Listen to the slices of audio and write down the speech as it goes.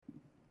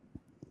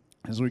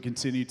As we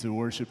continue to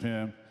worship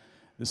Him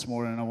this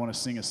morning, I want to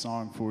sing a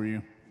song for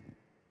you.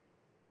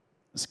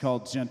 It's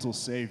called Gentle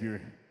Savior.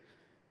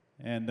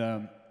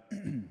 And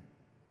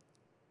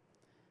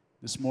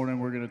this morning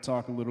we're going to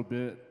talk a little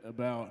bit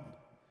about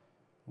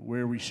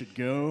where we should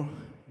go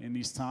in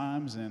these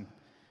times and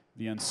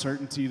the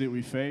uncertainty that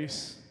we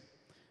face,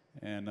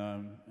 and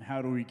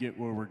how do we get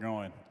where we're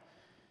going.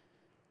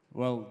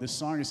 Well, this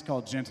song is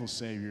called Gentle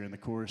Savior, and the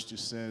chorus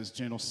just says,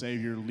 "Gentle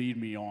Savior, lead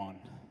me on."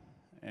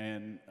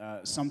 And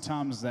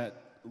sometimes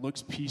that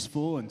looks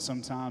peaceful, and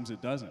sometimes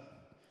it doesn't.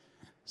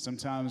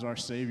 Sometimes our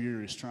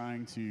Savior is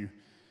trying to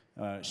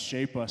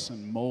shape us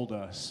and mold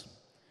us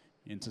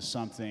into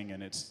something,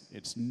 and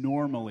it's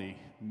normally,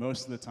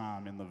 most of the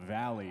time, in the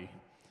valley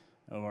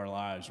of our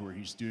lives where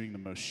He's doing the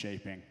most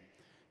shaping.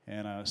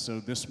 And so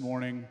this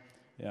morning,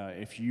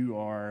 if you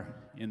are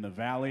in the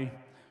valley,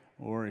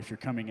 or if you're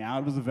coming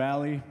out of the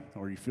valley,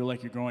 or you feel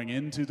like you're going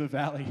into the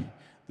valley,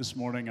 this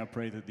morning I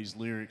pray that these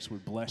lyrics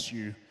would bless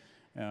you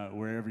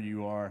wherever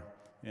you are,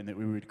 and that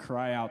we would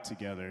cry out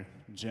together,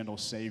 "Gentle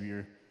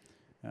Savior,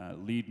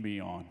 lead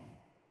me on."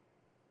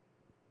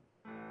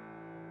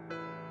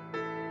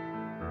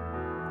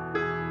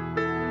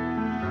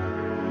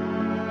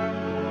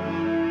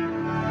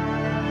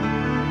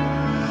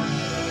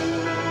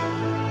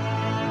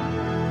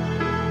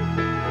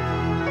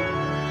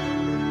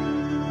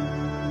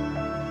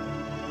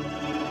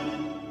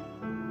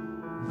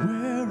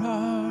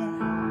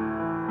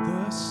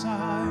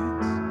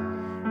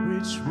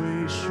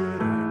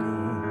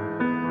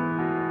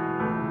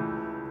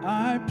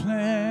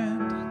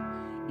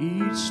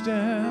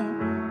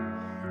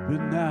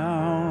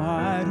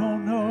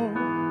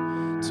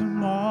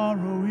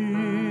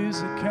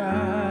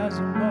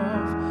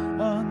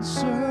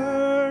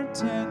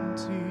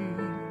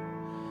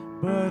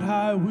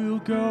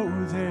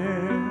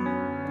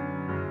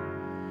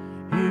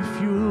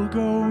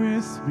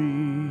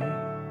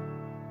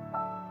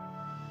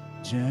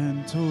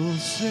 Gentle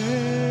Savior,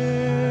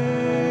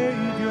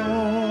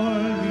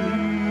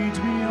 lead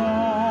me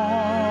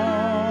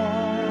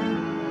on.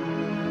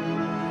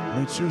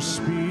 Let your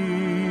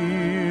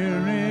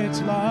Spirit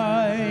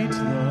light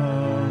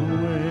the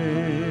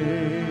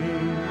way.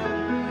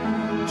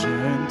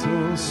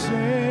 Gentle Savior,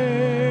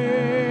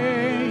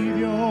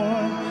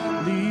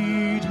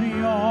 lead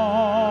me on.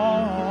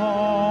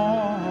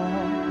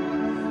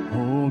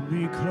 Hold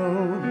me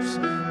close,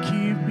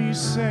 keep me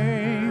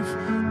safe,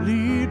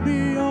 lead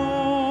me on.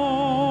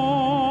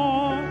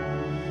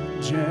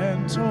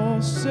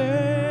 Gentle Savior.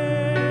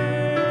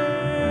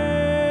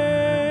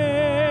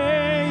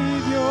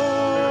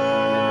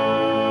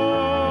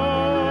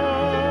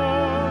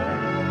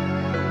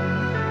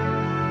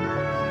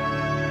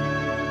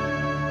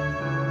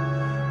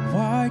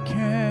 Why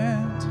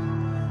can't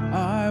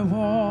I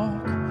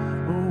walk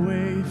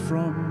away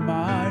from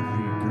my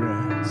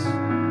regrets?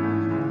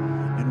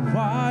 And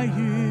why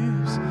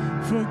is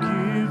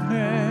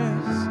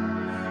forgiveness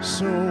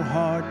so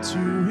hard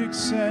to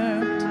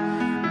accept?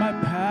 My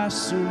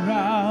past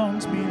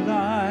surrounds me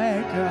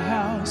like a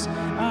house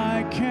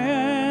I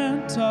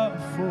can't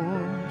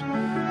afford.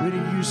 But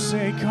you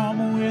say,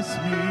 come with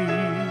me.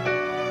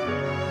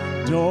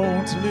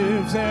 Don't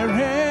live there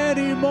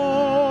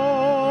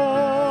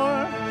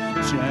anymore.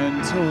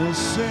 Gentle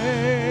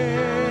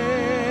Savior,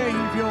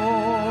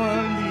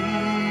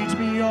 lead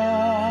me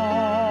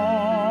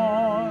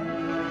on.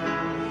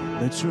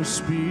 Let your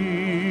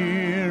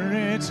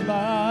Spirit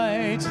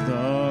light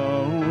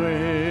the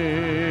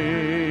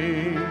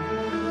way.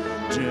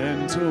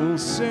 Gentle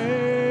Savior,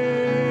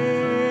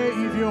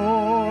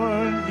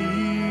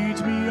 lead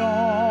me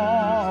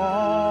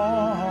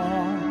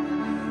on.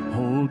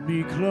 Hold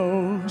me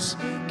close,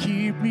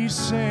 keep me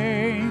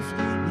safe,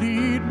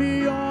 lead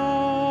me on.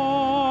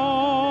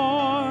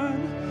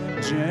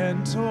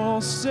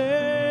 Gentle Savior.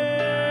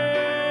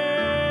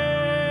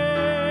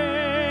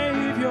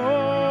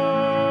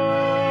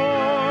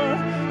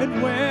 And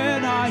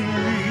when I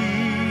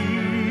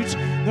reach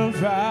the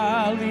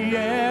valley,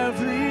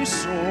 every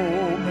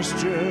soul must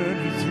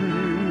journey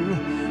through,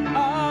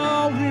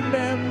 I'll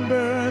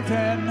remember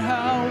then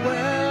how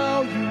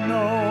well you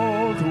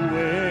know the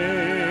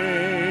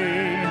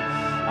way.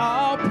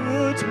 I'll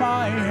put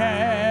my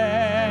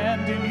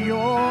hand in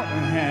your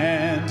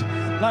hand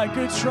like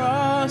a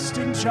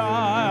trusting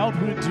child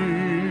would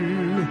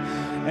do,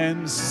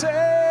 and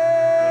say,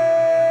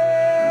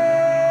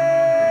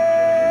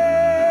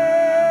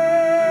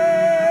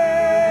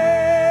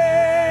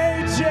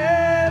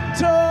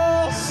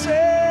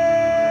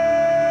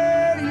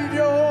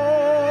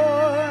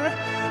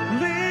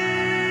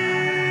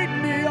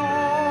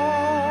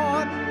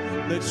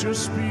 your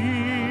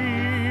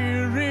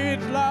Spirit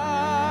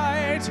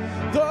light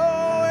the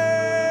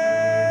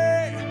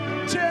way.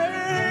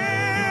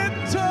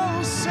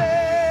 Gentle Savior,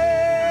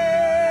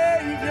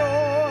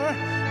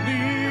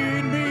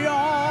 lead me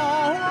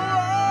on.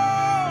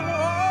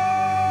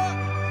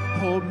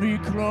 Hold me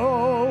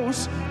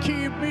close,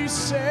 keep me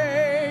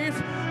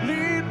safe,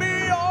 lead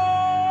me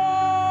on.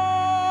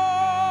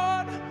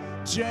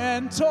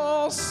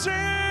 Gentle Savior.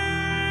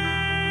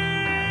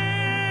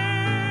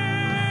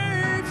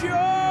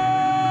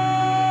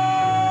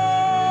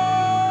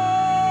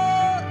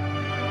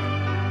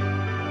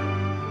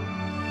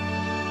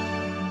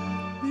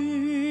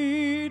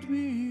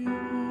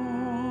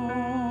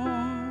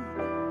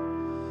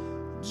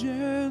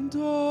 and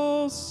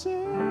all say.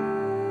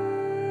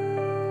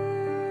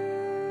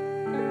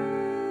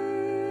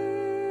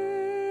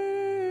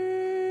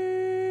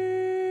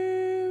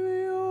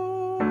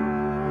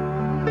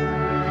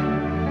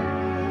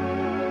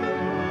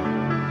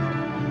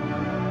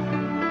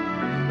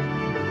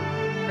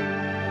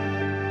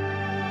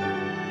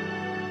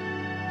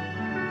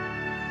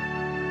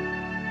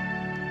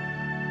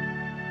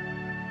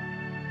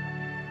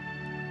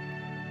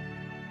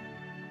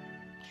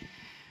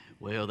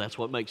 Well, that's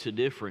what makes a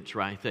difference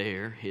right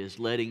there, is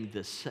letting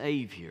the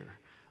Savior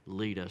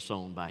lead us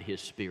on by His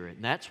Spirit.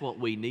 And that's what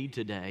we need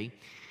today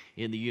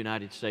in the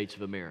United States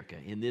of America.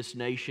 In this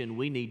nation,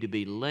 we need to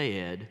be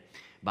led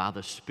by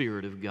the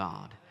Spirit of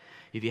God.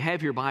 If you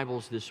have your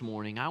Bibles this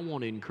morning, I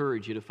want to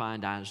encourage you to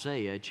find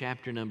Isaiah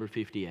chapter number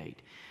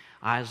 58.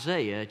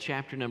 Isaiah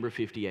chapter number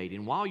 58.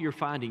 And while you're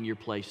finding your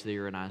place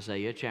there in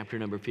Isaiah chapter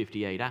number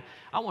 58,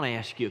 I want to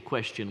ask you a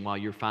question while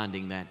you're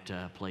finding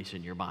that place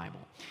in your Bible.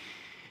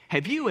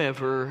 Have you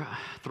ever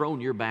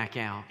thrown your back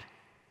out?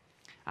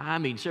 I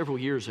mean, several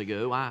years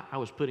ago, I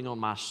was putting on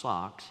my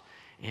socks,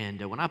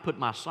 and when I put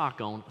my sock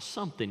on,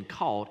 something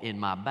caught in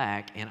my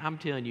back, and I'm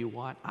telling you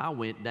what, I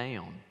went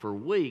down for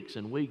weeks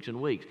and weeks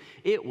and weeks.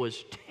 It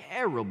was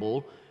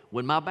terrible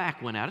when my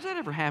back went out. Has that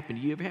ever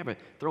happened to you? Ever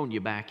thrown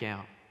your back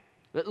out?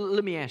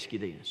 Let me ask you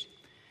this.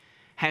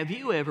 Have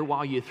you ever,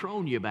 while you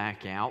thrown your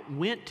back out,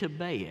 went to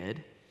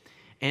bed,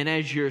 and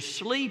as you're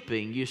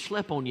sleeping, you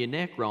slept on your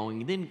neck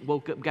wrong, and then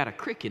woke up and got a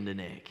crick in the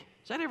neck?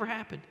 Has that ever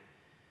happened?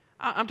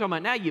 I'm talking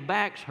about now your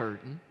back's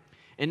hurting,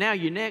 and now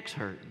your neck's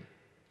hurting.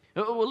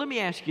 Well, let me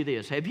ask you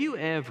this. Have you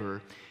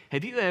ever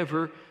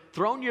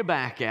thrown your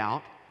back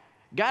out,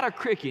 got a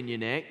crick in your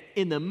neck,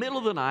 in the middle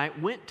of the night,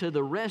 went to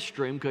the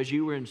restroom because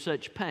you were in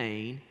such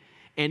pain,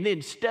 and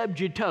then stubbed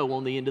your toe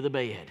on the end of the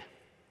bed?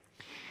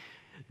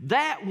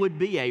 That would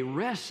be a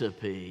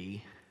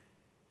recipe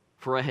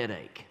for a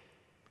headache.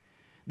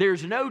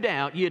 There's no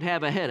doubt you'd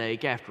have a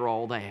headache after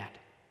all that.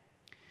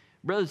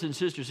 Brothers and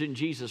sisters in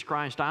Jesus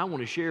Christ, I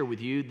want to share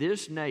with you,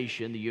 this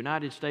nation, the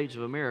United States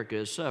of America,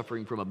 is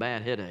suffering from a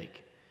bad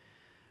headache.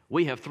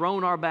 We have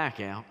thrown our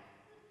back out,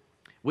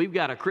 we've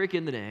got a crick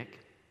in the neck,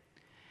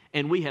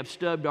 and we have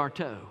stubbed our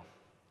toe.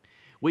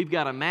 We've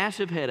got a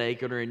massive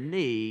headache and are in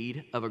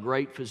need of a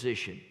great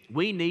physician.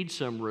 We need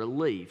some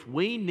relief.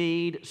 We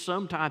need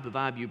some type of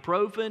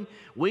ibuprofen.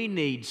 We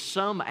need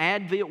some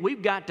Advil.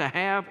 We've got to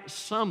have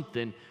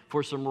something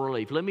for some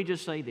relief. Let me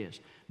just say this.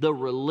 The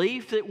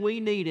relief that we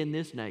need in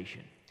this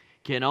nation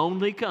can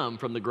only come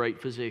from the great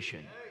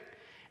physician.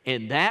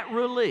 And that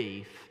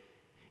relief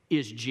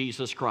is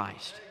Jesus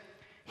Christ.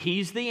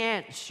 He's the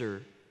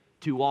answer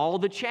to all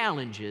the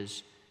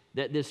challenges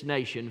that this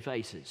nation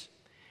faces.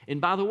 And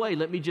by the way,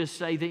 let me just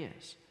say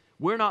this.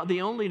 We're not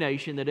the only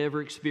nation that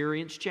ever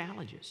experienced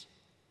challenges.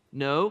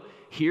 No,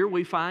 here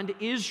we find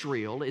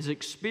Israel is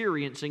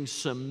experiencing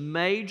some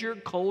major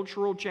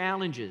cultural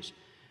challenges.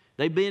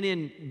 They've been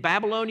in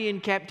Babylonian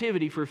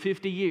captivity for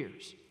 50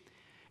 years.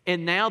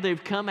 And now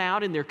they've come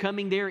out and they're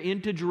coming there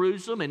into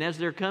Jerusalem. And as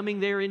they're coming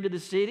there into the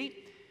city,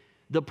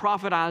 the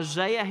prophet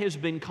Isaiah has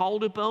been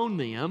called upon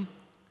them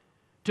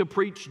to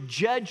preach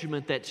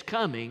judgment that's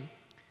coming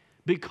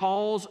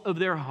because of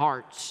their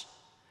hearts.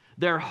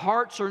 Their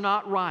hearts are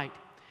not right.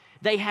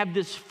 They have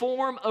this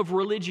form of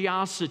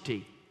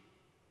religiosity,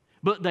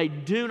 but they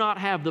do not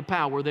have the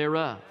power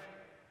thereof.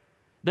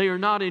 They are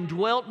not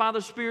indwelt by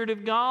the Spirit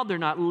of God. They're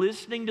not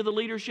listening to the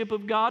leadership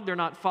of God. They're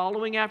not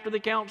following after the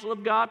counsel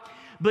of God.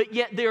 But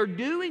yet they're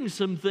doing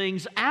some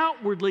things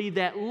outwardly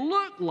that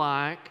look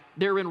like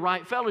they're in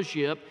right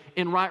fellowship,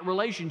 in right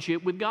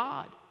relationship with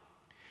God.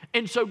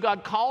 And so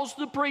God calls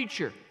the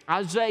preacher,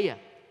 Isaiah.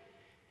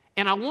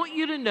 And I want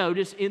you to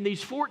notice in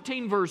these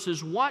 14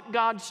 verses what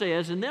God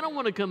says, and then I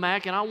want to come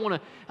back and I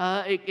want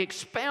to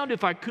expound,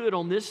 if I could,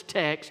 on this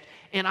text,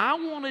 and I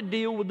want to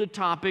deal with the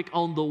topic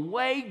on the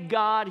way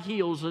God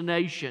heals a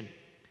nation.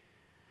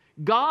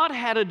 God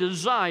had a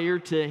desire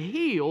to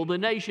heal the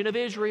nation of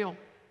Israel.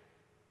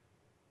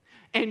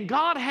 And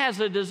God has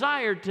a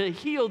desire to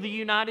heal the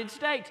United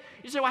States.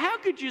 You say, well, how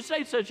could you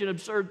say such an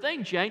absurd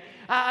thing, Shane?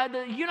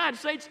 The United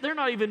States, they're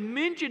not even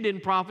mentioned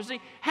in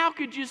prophecy. How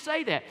could you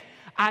say that?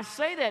 I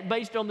say that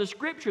based on the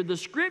Scripture. The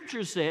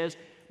Scripture says,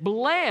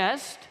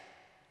 blessed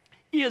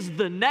is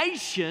the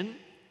nation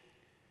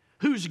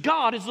whose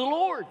God is the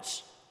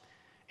Lord's.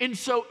 And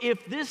so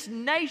if this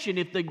nation,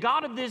 if the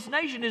God of this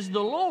nation is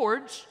the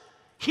Lord's,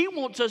 He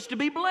wants us to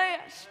be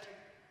blessed.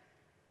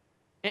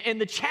 And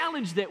the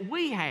challenge that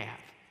we have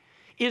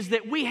is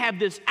that we have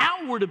this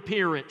outward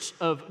appearance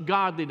of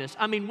godliness.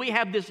 I mean, we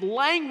have this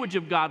language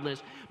of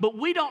godliness, but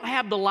we don't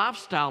have the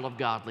lifestyle of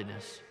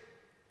godliness.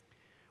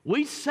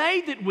 We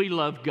say that we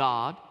love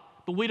God,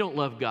 but we don't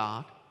love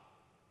God.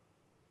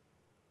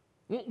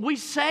 We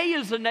say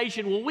as a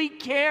nation, well, we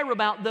care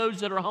about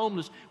those that are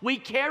homeless. We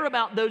care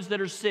about those that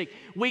are sick.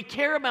 We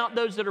care about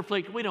those that are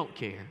afflicted. We don't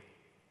care.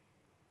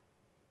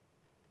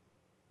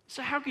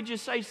 So how could you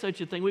say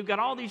such a thing? We've got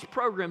all these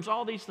programs,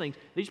 all these things.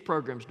 These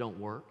programs don't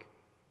work.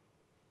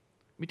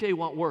 Let me tell you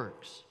what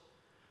works.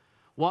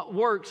 What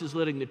works is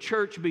letting the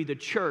church be the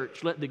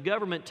church. Let the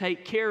government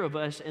take care of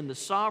us and the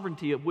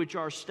sovereignty of which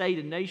our state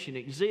and nation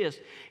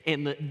exists.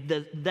 And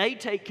they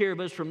take care of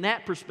us from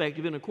that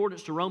perspective in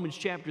accordance to Romans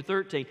chapter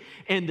 13.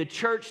 And the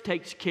church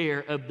takes care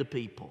of the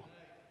people.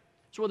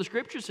 That's what the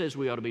Scripture says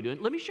we ought to be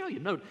doing. Let me show you.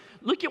 Note,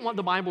 look at what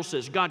the Bible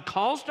says. God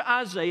calls to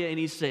Isaiah and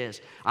He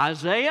says,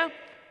 Isaiah,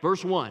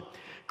 verse 1,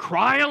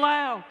 cry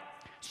aloud,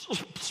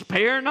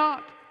 spare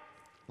not,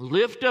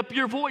 lift up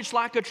your voice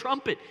like a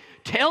trumpet.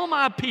 Tell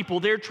my people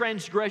their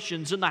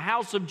transgressions and the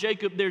house of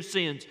Jacob their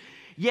sins.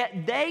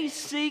 Yet they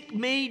seek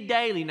me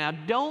daily. Now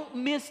don't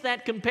miss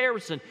that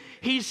comparison.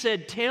 He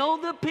said, tell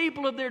the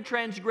people of their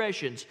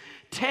transgressions.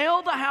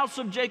 Tell the house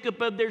of Jacob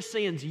of their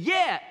sins.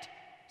 Yet,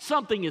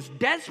 something is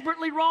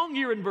desperately wrong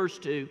here in verse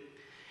 2.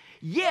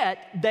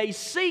 Yet they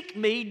seek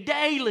me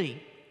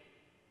daily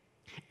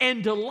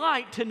and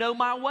delight to know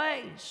my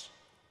ways.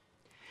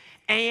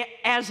 And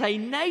as a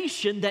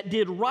nation that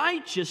did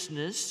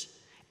righteousness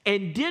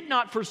and did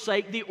not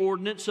forsake the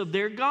ordinance of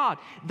their God.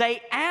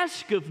 They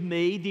ask of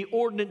me the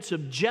ordinance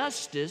of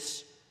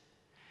justice,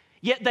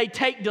 yet they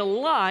take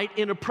delight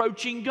in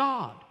approaching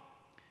God.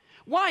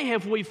 Why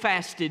have we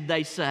fasted,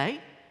 they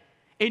say,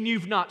 and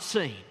you've not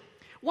seen?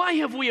 Why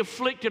have we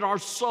afflicted our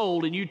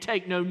soul and you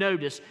take no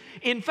notice?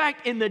 In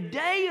fact, in the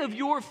day of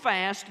your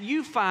fast,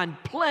 you find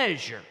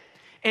pleasure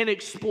and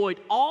exploit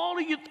all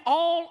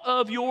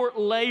of your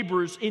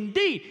labors.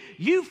 Indeed,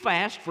 you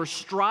fast for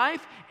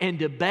strife and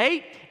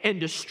debate and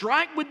to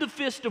strike with the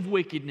fist of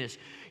wickedness.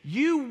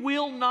 You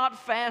will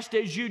not fast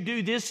as you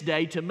do this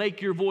day to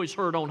make your voice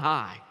heard on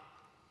high.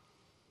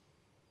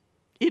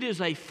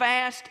 Is it a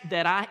fast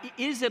that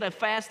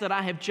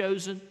I have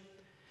chosen?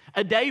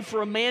 A day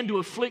for a man to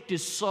afflict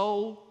his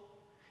soul?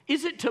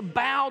 Is it to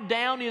bow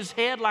down his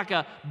head like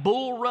a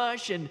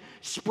bulrush and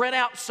spread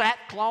out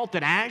sackcloth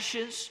and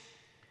ashes?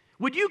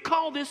 Would you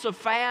call this a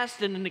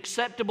fast and an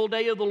acceptable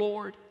day of the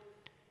Lord?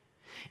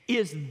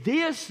 Is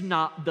this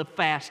not the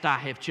fast I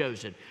have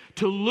chosen?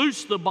 To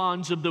loose the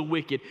bonds of the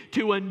wicked,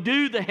 to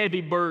undo the heavy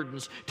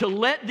burdens, to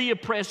let the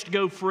oppressed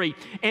go free,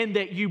 and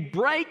that you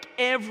break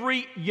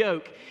every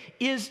yoke.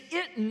 Is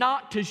it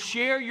not to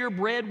share your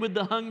bread with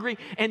the hungry,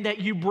 and that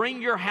you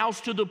bring your house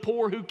to the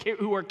poor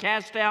who are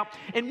cast out?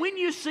 And when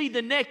you see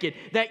the naked,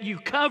 that you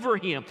cover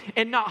him,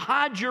 and not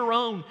hide your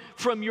own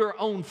from your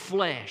own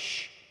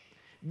flesh?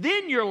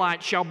 Then your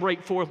light shall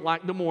break forth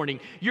like the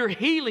morning. Your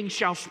healing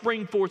shall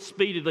spring forth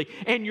speedily,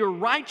 and your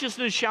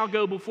righteousness shall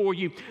go before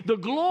you. The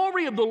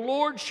glory of the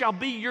Lord shall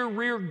be your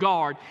rear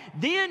guard.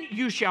 Then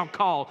you shall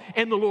call,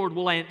 and the Lord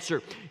will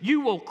answer. You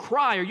will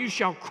cry, or you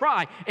shall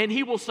cry, and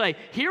He will say,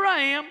 here I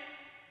am.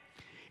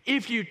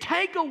 If you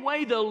take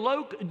away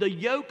the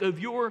yoke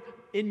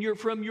of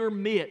from your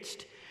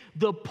midst,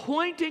 the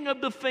pointing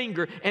of the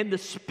finger and the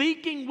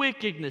speaking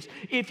wickedness,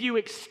 if you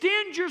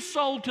extend your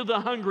soul to the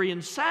hungry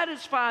and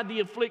satisfy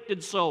the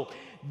afflicted soul,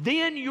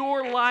 then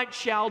your light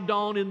shall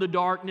dawn in the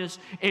darkness,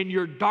 and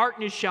your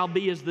darkness shall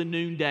be as the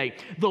noonday.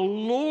 The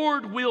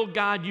Lord will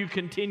guide you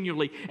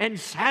continually and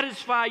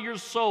satisfy your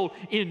soul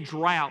in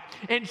drought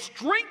and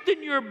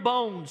strengthen your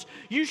bones.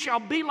 You shall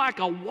be like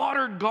a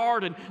watered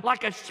garden,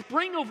 like a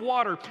spring of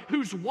water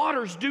whose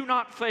waters do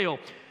not fail.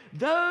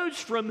 Those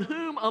from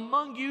whom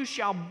among you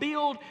shall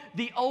build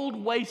the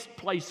old waste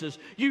places.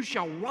 You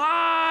shall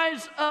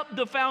rise up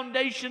the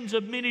foundations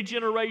of many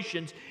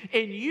generations,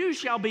 and you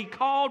shall be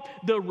called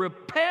the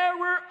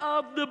repairer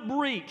of the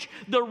breach,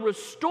 the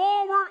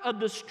restorer of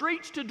the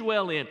streets to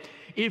dwell in.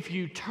 If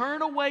you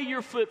turn away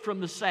your foot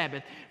from the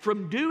Sabbath,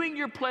 from doing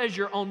your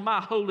pleasure on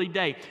my holy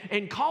day,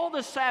 and call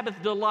the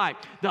Sabbath delight,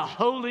 the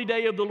holy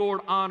day of the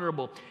Lord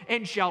honorable,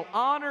 and shall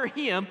honor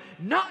Him,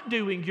 not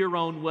doing your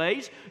own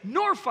ways,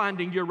 nor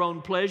finding your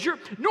own pleasure,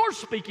 nor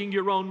speaking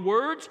your own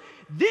words,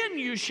 then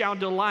you shall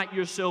delight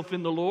yourself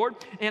in the Lord,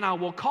 and I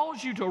will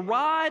cause you to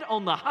ride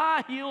on the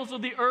high hills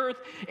of the earth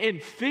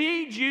and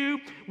feed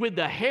you with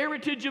the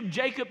heritage of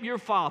Jacob your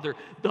father.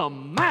 The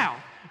mouth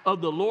of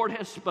the Lord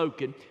has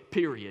spoken,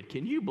 period.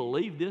 Can you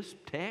believe this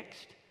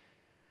text?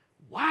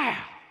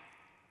 Wow.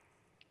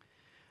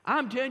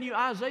 I'm telling you,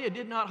 Isaiah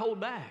did not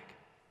hold back.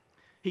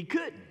 He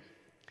couldn't.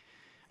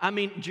 I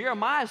mean,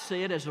 Jeremiah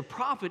said as a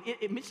prophet,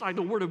 it's like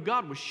the word of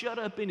God was shut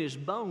up in his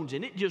bones,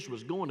 and it just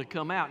was going to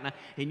come out.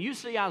 And you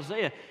see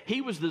Isaiah,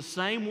 he was the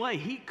same way.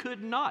 He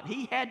could not.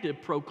 He had to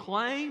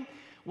proclaim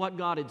what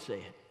God had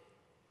said.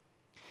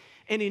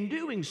 And in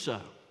doing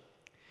so,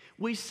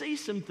 we see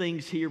some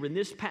things here in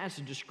this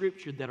passage of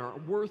Scripture that are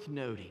worth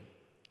noting.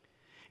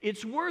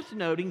 It's worth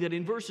noting that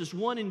in verses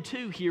 1 and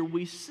 2 here,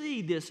 we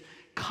see this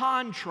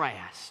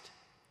contrast.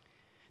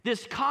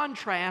 This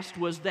contrast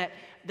was that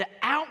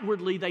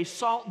outwardly they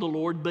sought the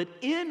Lord, but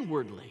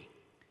inwardly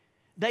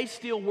they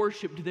still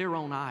worshiped their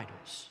own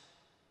idols.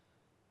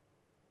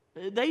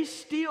 They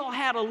still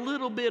had a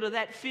little bit of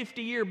that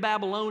 50-year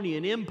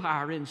Babylonian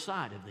empire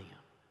inside of them.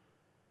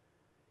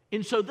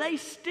 And so they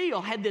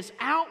still had this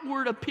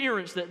outward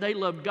appearance that they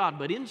loved God,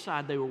 but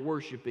inside they were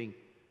worshiping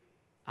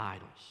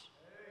idols.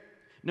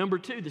 Number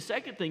two, the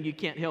second thing you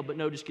can't help but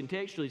notice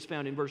contextually is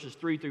found in verses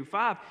 3 through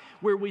 5,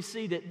 where we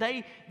see that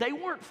they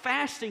weren't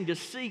fasting to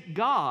seek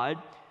God,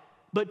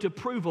 but to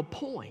prove a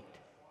point.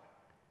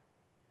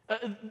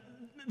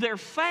 Their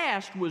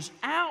fast was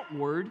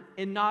outward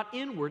and not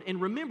inward.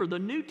 And remember, the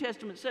New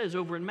Testament says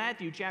over in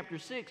Matthew chapter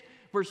 6,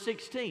 verse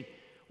 16,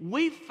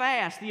 we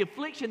fast, the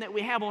affliction that we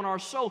have on our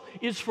soul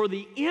is for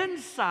the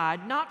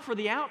inside, not for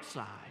the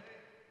outside.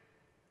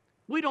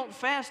 We don't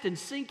fast and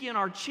sink in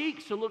our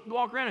cheeks to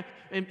walk around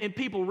and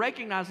people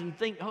recognize and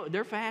think, oh,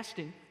 they're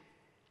fasting.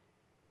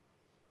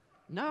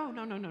 No.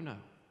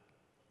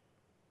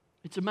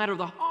 It's a matter of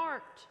the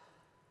heart.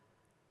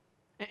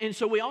 And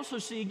so we also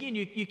see again,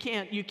 you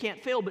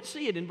can't fail but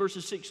see it in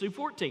verses 6 through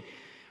 14.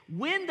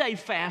 When they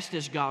fast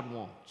as God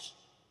wants,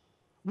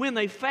 when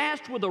they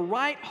fast with a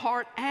right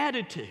heart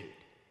attitude,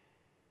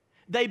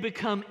 they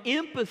become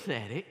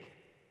empathetic.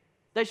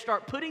 They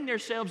start putting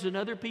themselves in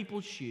other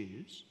people's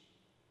shoes.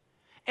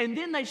 And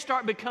then they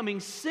start becoming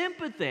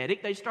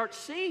sympathetic. They start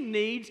seeing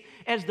needs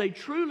as they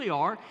truly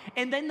are.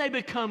 And then they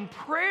become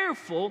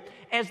prayerful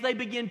as they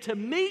begin to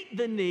meet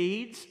the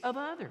needs of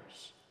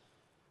others.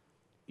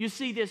 You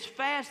see, this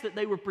fast that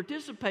they were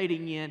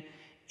participating in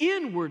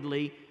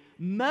inwardly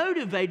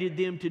motivated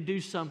them to do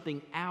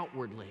something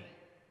outwardly.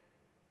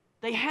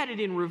 They had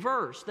it in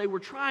reverse. They were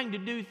trying to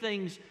do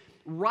things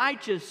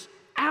righteous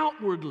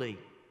outwardly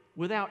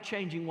without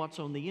changing what's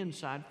on the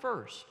inside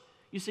first.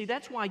 You see,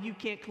 that's why you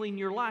can't clean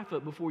your life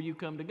up before you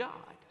come to God.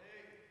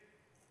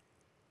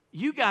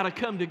 You got to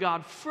come to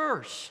God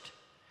first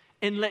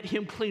and let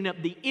Him clean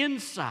up the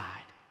inside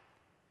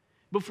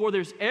before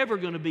there's ever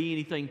going to be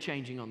anything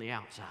changing on the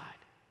outside.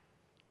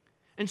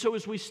 And so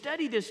as we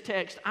study this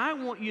text, I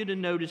want you to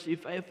notice,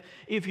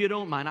 if you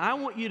don't mind, I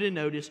want you to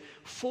notice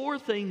 4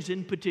 things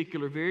in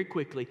particular very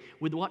quickly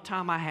with what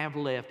time I have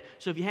left.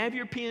 So if you have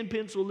your pen,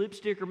 pencil,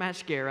 lipstick, or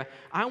mascara,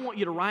 I want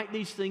you to write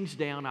these things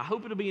down. I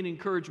hope it'll be an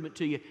encouragement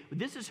to you.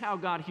 This is how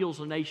God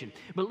heals a nation.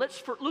 But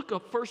let's look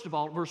up, first of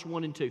all, at verse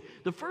 1 and 2.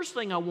 The first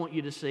thing I want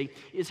you to see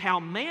is how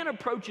man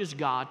approaches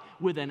God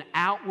with an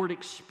outward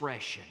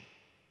expression.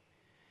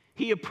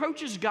 He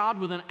approaches God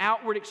with an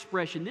outward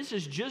expression. This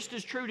is just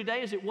as true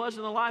today as it was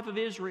in the life of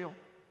Israel.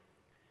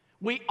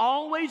 We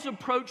always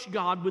approach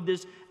God with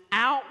this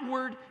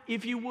outward,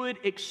 if you would,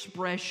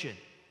 expression.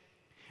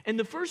 And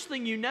the first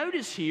thing you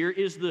notice here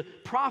is the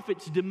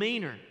prophet's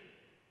demeanor.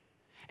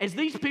 As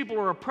these people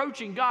are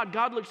approaching God,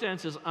 God looks down and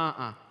says,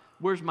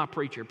 where's my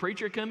preacher?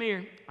 Preacher, come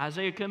here.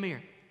 Isaiah, come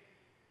here.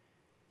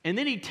 And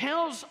then he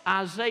tells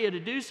Isaiah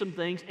to do some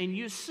things, and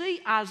you see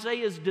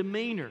Isaiah's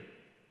demeanor.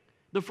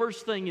 The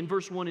first thing in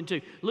verse 1 and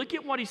 2. Look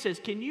at what he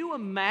says. Can you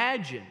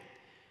imagine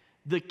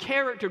the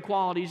character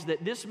qualities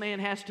that this man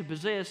has to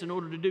possess in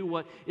order to do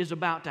what is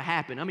about to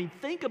happen? I mean,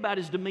 think about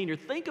his demeanor.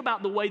 Think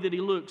about the way that he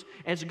looks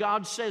as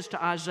God says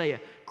to Isaiah,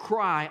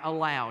 cry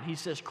aloud. He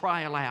says,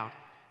 cry aloud.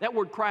 That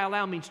word cry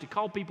aloud means to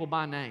call people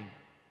by name.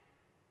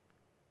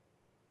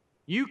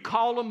 You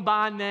call them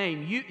by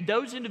name.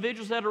 Those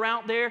individuals that are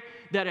out there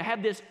that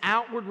have this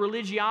outward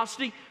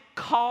religiosity,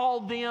 call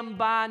them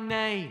by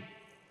name.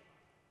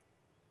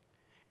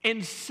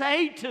 And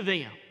say to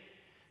them,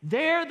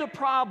 they're the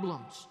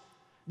problems,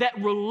 that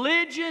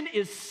religion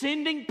is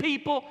sending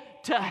people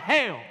to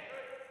hell.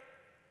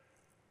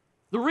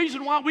 The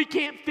reason why we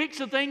can't fix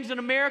the things in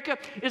America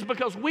is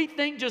because we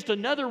think just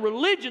another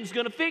religion's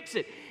going to fix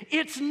it.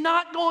 It's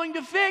not going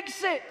to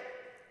fix it.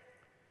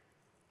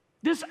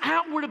 This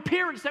outward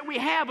appearance that we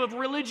have of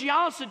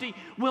religiosity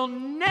will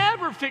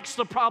never fix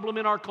the problem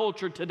in our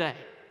culture today.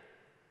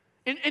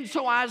 And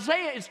so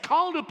Isaiah is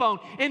called upon,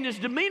 and his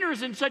demeanor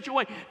is in such a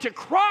way to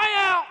cry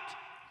out.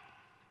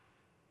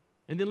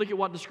 And then look at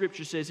what the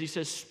Scripture says. He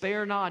says,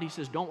 spare not. He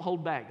says, don't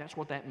hold back. That's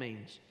what that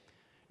means.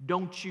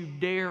 Don't you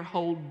dare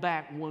hold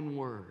back one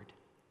word.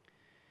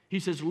 He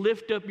says,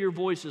 lift up your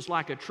voices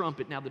like a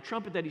trumpet. Now, the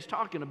trumpet that he's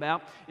talking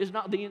about is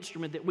not the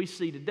instrument that we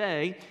see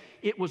today.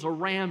 It was a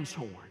ram's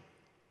horn.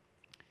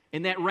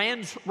 And that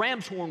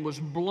ram's horn was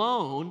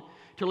blown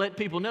to let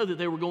people know that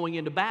they were going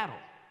into battle.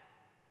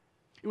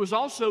 It was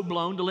also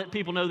blown to let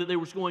people know that there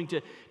was going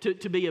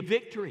to be a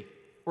victory,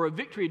 or a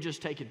victory had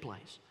just taken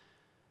place.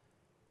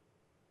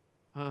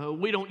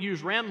 We don't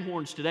use ram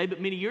horns today, but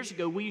many years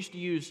ago we used to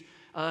use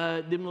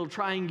them little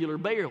triangular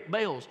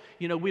bells.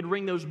 You know, we'd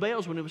ring those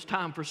bells when it was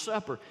time for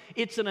supper.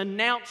 It's an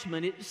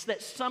announcement. It's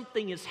that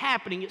something is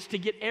happening. It's to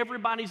get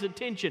everybody's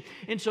attention.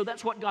 And so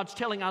that's what God's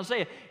telling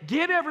Isaiah.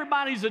 Get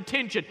everybody's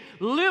attention.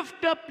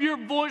 Lift up your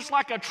voice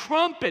like a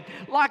trumpet,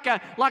 like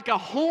a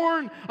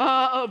horn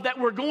that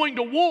we're going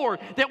to war,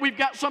 that we've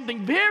got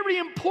something very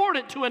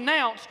important to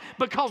announce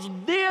because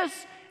this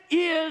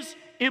is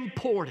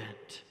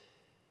important.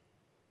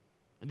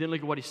 And then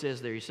look at what he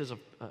says there. He says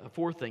a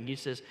fourth thing. He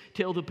says,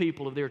 tell the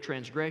people of their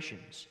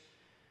transgressions.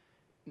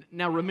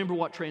 Now remember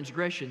what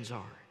transgressions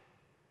are.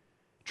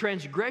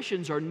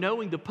 Transgressions are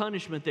knowing the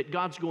punishment that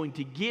God's going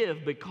to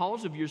give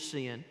because of your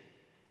sin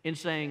and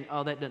saying,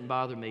 oh, that doesn't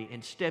bother me,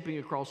 and stepping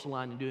across the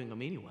line and doing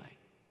them anyway.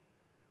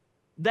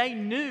 They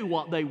knew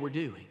what they were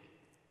doing.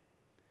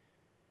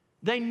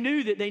 They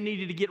knew that they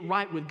needed to get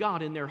right with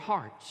God in their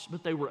hearts,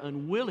 but they were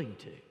unwilling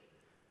to.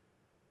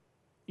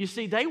 You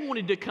see, they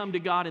wanted to come to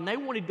God, and they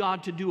wanted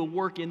God to do a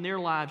work in their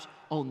lives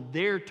on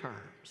their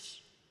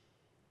terms,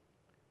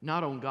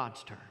 not on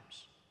God's terms.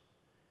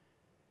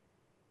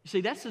 You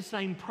see, that's the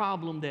same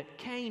problem that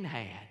Cain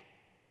had.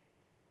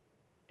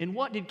 And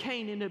what did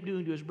Cain end up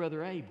doing to his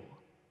brother Abel?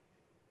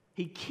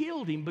 He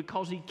killed him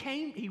because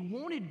he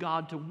wanted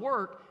God to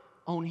work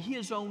on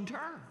his own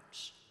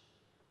terms.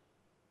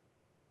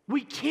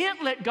 We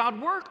can't let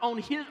God work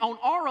on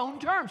our own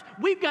terms.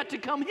 We've got to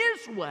come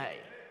His way.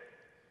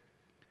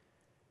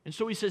 And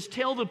so he says,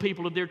 tell the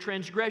people of their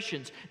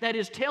transgressions. That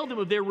is, tell them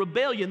of their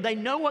rebellion. They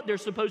know what they're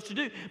supposed to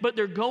do, but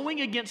they're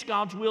going against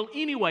God's will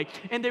anyway.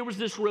 And there was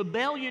this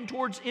rebellion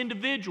towards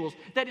individuals.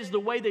 That is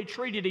the way they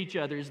treated each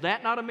other. Is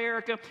that not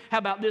America? How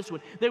about this one?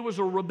 There was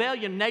a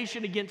rebellion,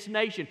 nation against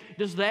nation.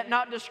 Does that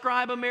not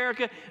describe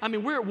America? I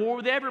mean, we're at war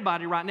with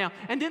everybody right now.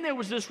 And then there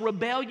was this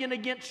rebellion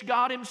against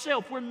God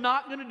Himself. We're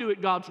not going to do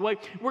it God's way.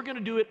 We're going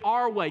to do it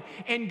our way.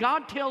 And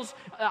God tells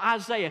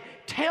Isaiah,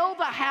 tell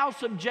the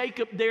house of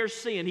Jacob their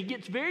sin. He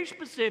gets very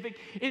specific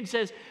and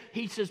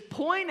he says,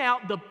 point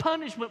out the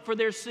punishment for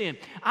their sin.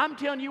 I'm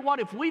telling you what,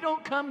 if we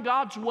don't come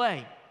God's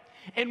way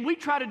and we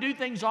try to do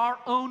things our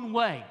own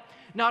way,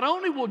 not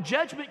only will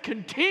judgment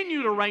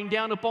continue to rain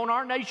down upon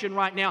our nation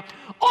right now,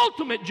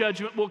 ultimate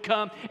judgment will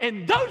come,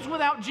 and those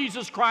without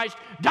Jesus Christ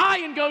die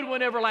and go to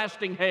an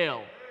everlasting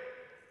hell.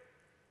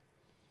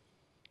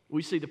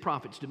 We see the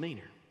prophet's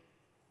demeanor.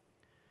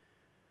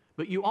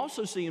 But you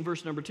also see in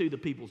verse number 2 the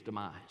people's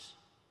demise.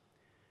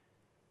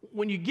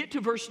 When you get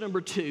to verse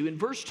number 2, in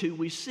verse 2,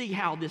 we see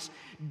how this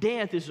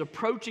death is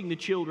approaching the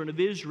children of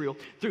Israel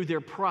through their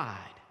pride.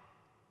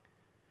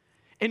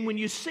 And when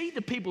you see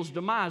the people's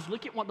demise,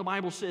 look at what the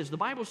Bible says. The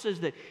Bible says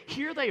that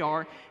here they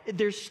are,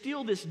 there's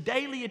still this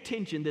daily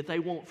attention that they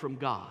want from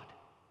God.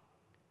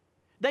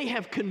 They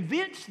have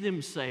convinced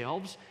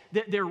themselves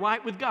that they're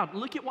right with God.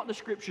 Look at what the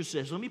Scripture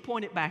says. Let me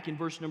point it back in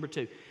verse number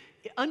 2.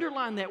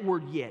 Underline that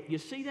word yet. You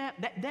see that?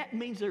 That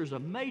means there's a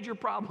major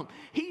problem.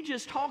 He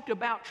just talked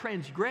about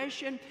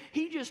transgression.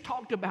 He just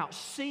talked about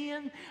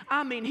sin.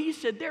 I mean, he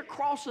said they're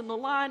crossing the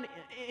line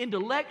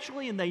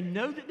intellectually and they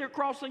know that they're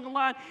crossing the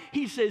line.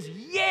 He says,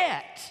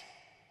 yet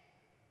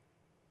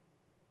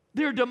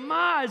their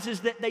demise is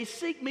that they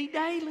seek me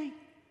daily.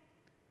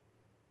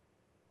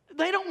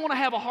 They don't want to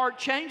have a heart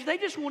change. They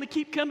just want to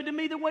keep coming to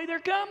me the way they're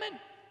coming.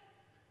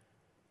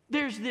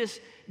 There's this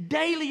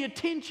daily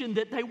attention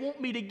that they want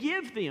me to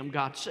give them,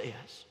 God says.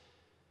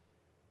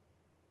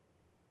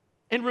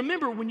 And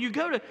remember, when you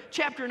go to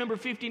chapter number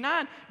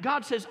 59,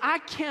 God says, I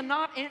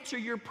cannot answer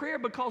your prayer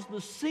because of the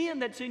sin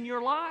that's in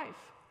your life.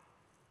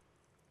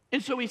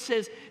 And so He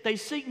says, they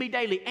seek me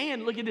daily.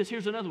 And look at this,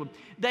 here's another one.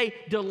 They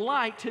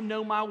delight to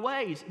know my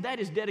ways. That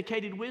is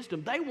dedicated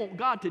wisdom. They want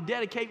God to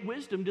dedicate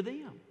wisdom to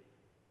them.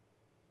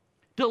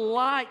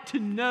 Delight to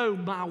know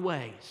my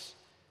ways.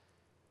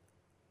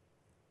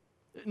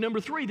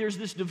 Number 3, there's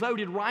this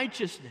devoted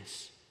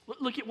righteousness.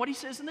 Look at what he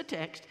says in the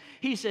text.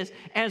 He says,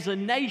 as a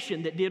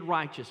nation that did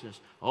righteousness.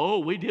 Oh,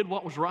 we did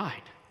what was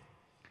right.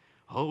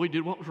 Oh, we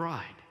did what was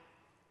right.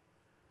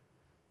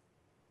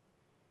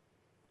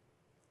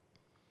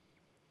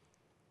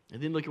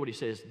 And then look at what he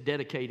says,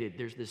 dedicated,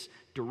 there's this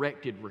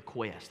directed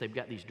request. They've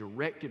got these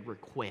directed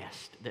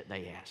requests that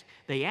they ask.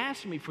 They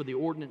ask me for the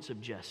ordinance of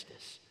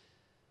justice.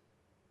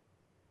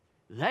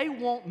 They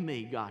want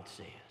me, God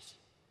says,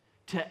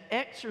 to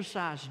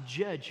exercise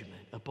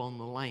judgment upon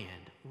the land,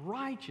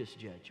 righteous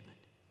judgment.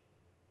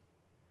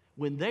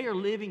 When they are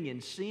living in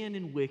sin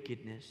and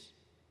wickedness,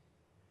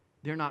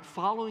 they're not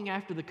following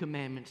after the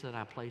commandments that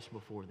I place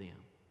before them.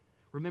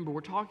 Remember,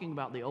 we're talking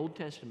about the Old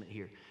Testament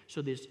here.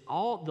 So this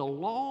all the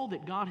law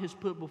that God has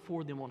put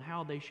before them on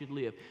how they should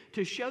live,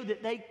 to show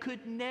that they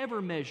could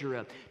never measure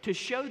up, to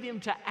show them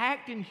to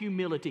act in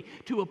humility,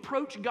 to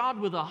approach God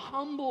with a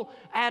humble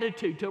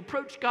attitude, to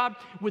approach God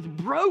with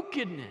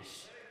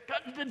brokenness.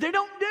 They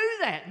don't do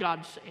that,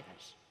 God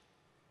says.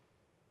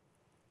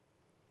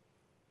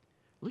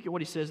 Look at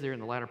what he says there in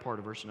the latter part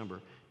of verse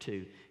number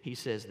 2. He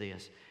says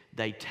this,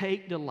 they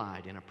take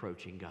delight in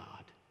approaching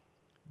God.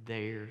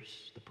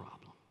 There's the problem.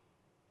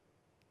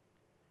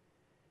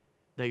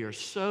 They are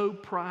so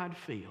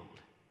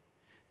pride-filled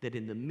that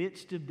in the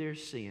midst of their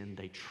sin,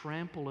 they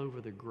trample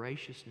over the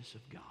graciousness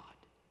of God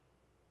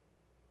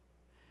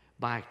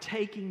by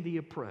taking the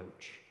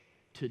approach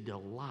to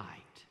delight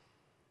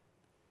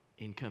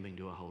in coming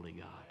to a holy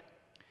God.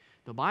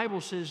 The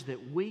Bible says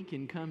that we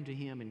can come to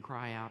Him and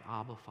cry out,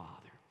 Abba, Father.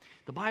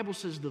 The Bible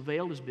says the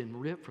veil has been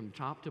ripped from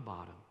top to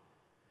bottom.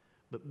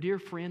 But dear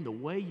friend, the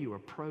way you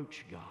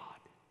approach God,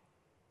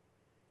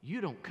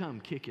 you don't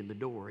come kicking the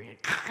door in,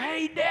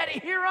 hey, Daddy,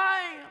 here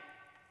I am.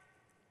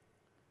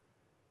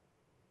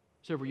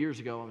 Several years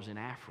ago, I was in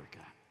Africa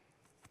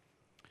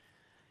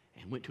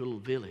and went to a little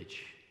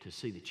village to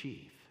see the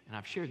chief. And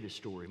I've shared this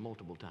story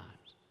multiple times.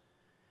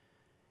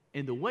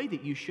 And the way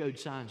that you showed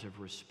signs of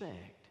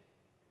respect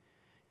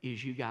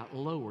is you got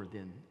lower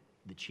than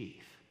the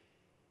chief.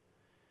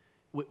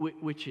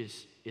 which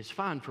is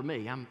fine for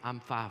me.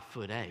 I'm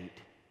 5'8"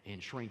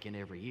 and shrinking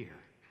every year.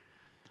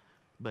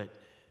 But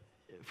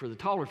for the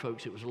taller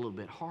folks, it was a little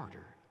bit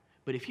harder.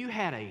 But if you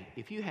had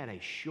a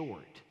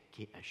short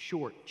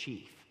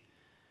chief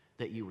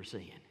that you were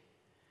seeing,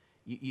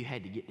 you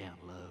had to get down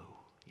low.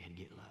 You had to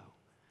get low.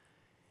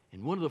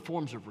 And one of the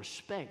forms of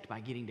respect by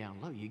getting down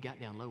low, you got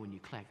down low and you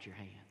clapped your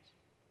hands.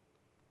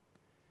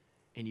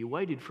 And you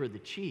waited for the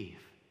chief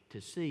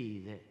to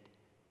see that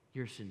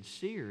you're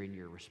sincere in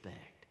your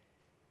respect.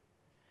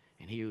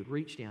 And he would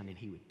reach down and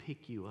he would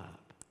pick you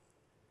up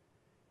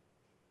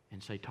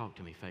and say, talk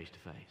to me face to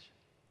face.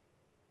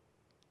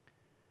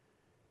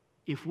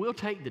 If we'll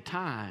take the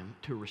time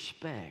to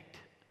respect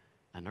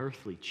an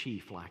earthly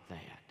chief like that,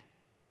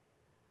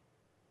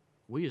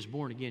 we as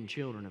born-again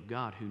children of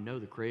God who know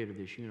the Creator of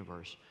this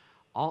universe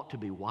ought to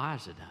be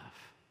wise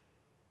enough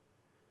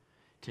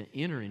to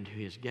enter into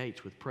His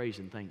gates with praise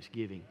and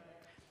thanksgiving,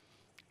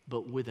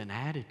 but with an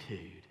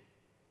attitude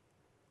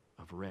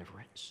of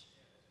reverence,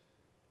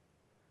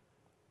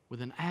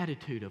 with an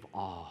attitude of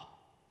awe.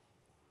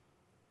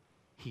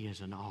 He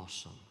is an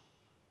awesome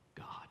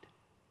God.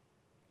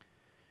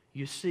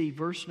 You see,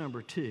 verse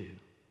number 2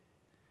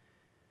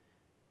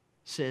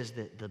 says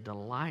that the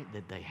delight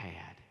that they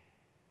had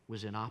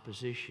was in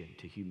opposition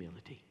to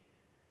humility.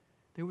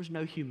 There was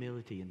no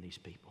humility in these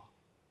people.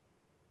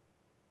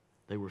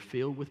 They were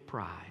filled with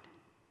pride.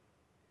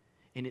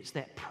 And it's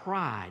that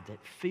pride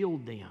that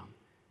filled them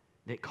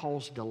that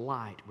caused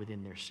delight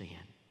within their sin.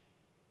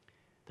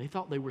 They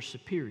thought they were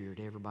superior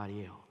to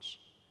everybody else.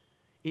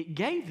 It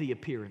gave the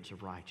appearance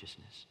of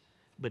righteousness,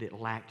 but it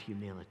lacked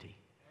humility.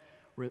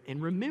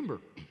 And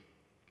remember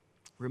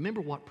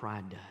what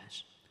pride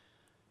does.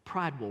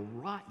 Pride will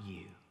rot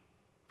you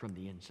from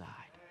the inside.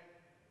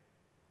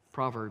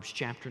 Proverbs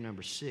chapter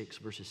number 6,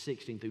 verses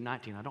 16 through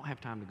 19. I don't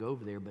have time to go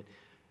over there, but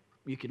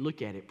you could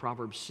look at it.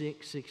 Proverbs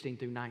 6, 16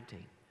 through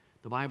 19.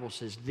 The Bible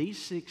says, these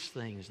 6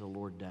 things the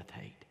Lord doth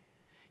hate.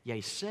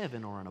 Yea,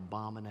 7 are an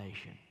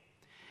abomination.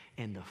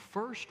 And the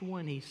first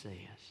one, he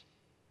says,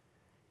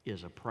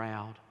 is a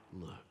proud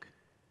look.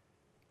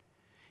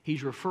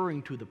 He's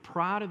referring to the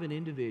pride of an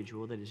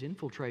individual that has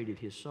infiltrated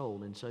his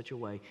soul in such a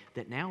way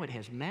that now it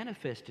has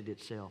manifested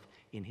itself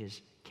in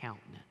his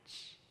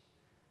countenance.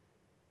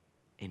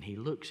 And he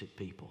looks at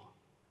people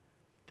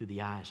through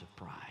the eyes of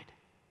pride.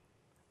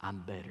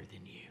 I'm better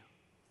than you.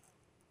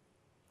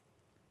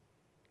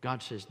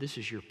 God says, this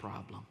is your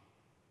problem.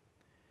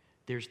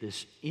 There's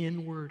this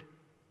inward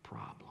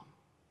problem.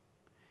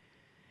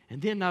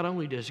 And then not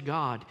only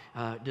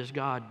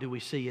do we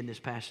see in this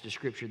passage of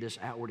Scripture this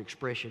outward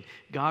expression,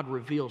 God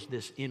reveals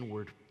this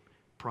inward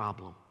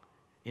problem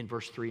in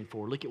verse 3 and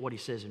 4. Look at what he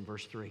says in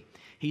verse 3.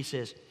 He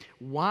says,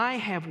 why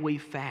have we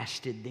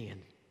fasted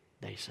then,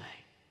 they say,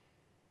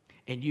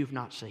 and you've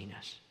not seen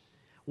us?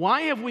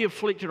 Why have we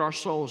afflicted our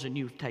souls and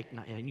you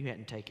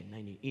hadn't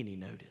taken any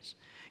notice?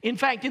 In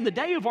fact, in the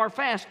day of our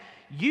fast,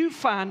 you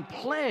find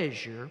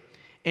pleasure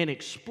and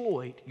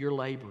exploit your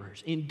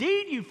laborers.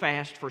 Indeed, you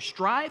fast for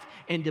strife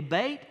and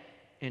debate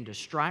and to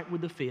strike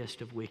with the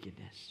fist of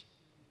wickedness.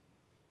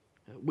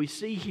 We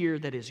see here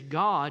that as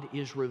God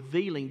is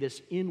revealing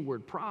this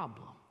inward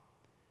problem,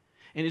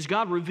 and as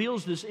God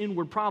reveals this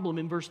inward problem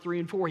in verse 3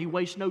 and 4, he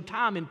wastes no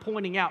time in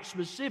pointing out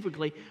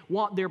specifically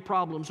what their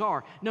problems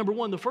are. Number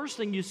one, the first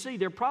thing you see,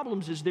 their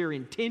problems is their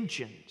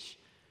intentions.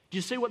 Do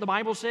you see what the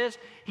Bible says?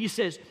 He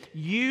says,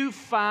 you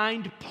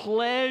find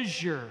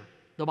pleasure,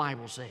 the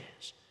Bible says.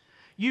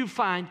 You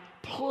find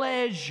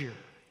pleasure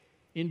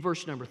in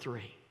verse number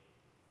 3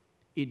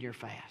 in your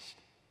fast.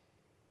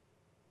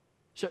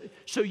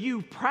 So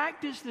you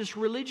practice this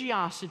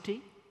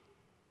religiosity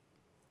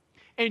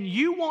and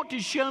you want to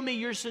show me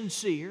you're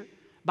sincere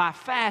by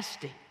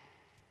fasting.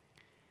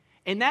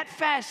 And that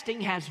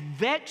fasting has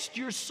vexed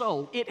your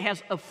soul. It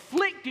has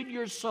afflicted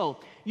your soul.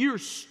 You're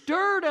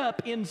stirred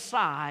up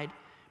inside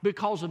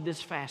because of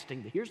this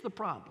fasting. But here's the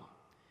problem.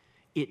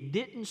 It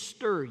didn't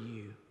stir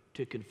you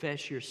to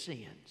confess your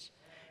sins.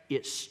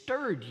 It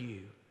stirred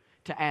you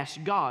to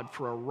ask God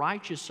for a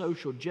righteous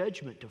social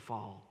judgment to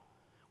fall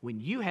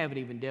when you haven't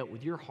even dealt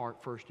with your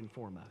heart first and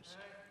foremost.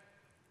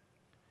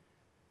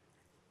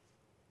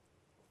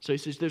 So he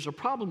says there's a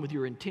problem with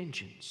your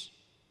intentions,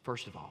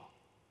 first of all.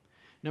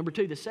 Number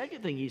two, the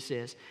second thing he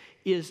says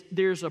is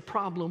there's a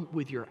problem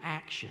with your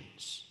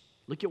actions.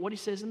 Look at what he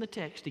says in the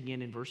text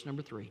again in verse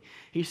number 3.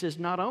 He says,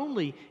 not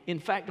only, in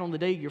fact, on the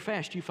day of your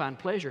fast you find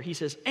pleasure, he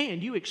says,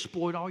 and you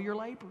exploit all your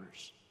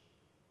laborers.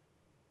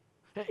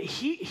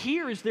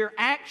 Here is their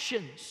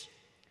actions.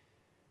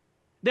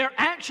 Their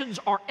actions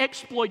are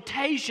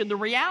exploitation. The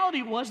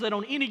reality was that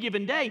on any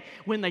given day,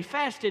 when they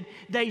fasted,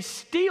 they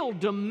still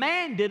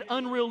demanded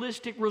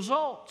unrealistic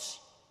results.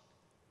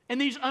 And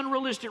these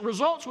unrealistic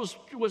results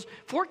was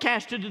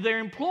forecasted to their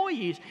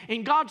employees.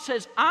 And God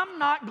says, I'm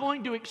not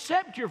going to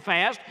accept your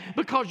fast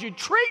because you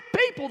treat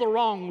people the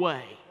wrong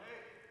way.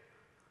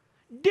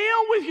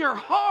 Deal with your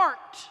heart.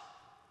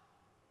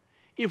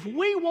 If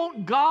we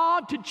want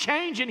God to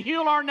change and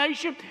heal our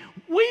nation,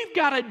 we've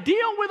got to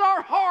deal with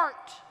our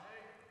heart.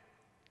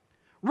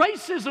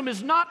 Racism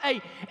is not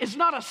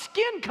a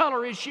skin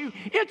color issue,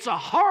 it's a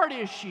heart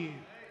issue.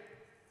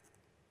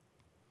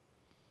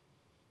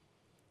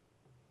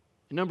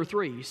 And number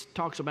 3, he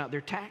talks about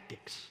their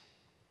tactics.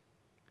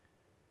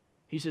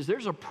 He says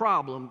there's a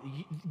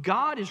problem.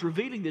 God is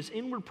revealing this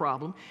inward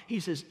problem.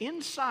 He says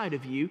inside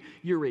of you,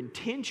 your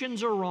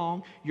intentions are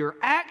wrong, your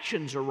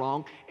actions are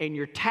wrong, and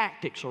your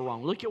tactics are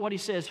wrong. Look at what he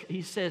says.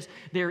 He says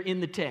there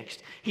in the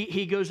text.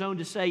 He goes on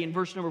to say in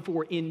verse number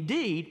 4,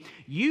 indeed,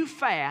 you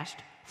fast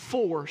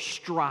for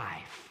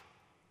strife.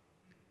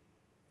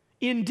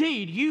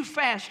 Indeed, you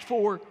fast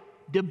for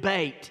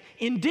debate.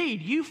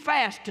 Indeed, you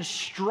fast to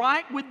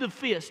strike with the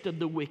fist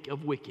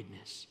of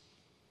wickedness.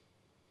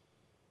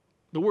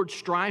 The word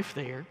strife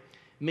there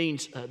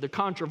means the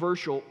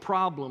controversial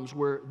problems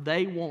where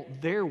they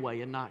want their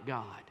way and not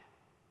God.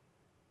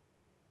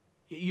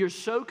 You're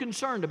so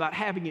concerned about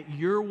having it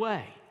your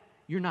way,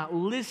 you're not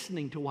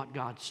listening to what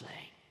God's saying.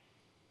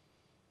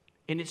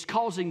 And it's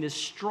causing this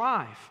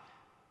strife,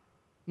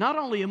 not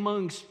only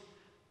amongst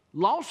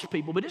lost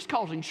people, but it's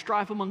causing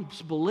strife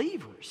amongst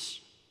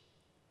believers.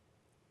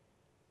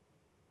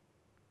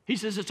 He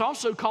says it's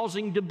also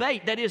causing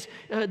debate. That is,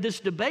 this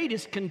debate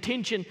is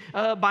contention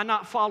by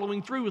not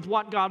following through with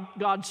what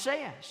God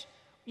says.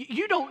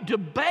 You don't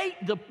debate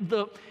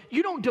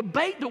you don't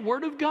debate the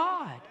Word of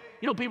God.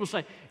 You know, people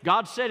say,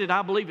 God said it,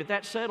 I believe it,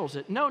 that settles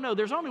it. No,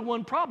 there's only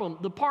one problem,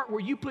 the part where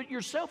you put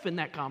yourself in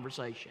that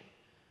conversation.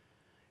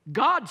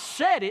 God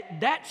said it,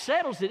 that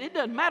settles it. It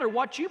doesn't matter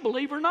what you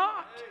believe or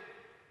not.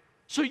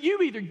 So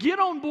you either get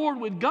on board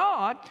with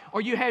God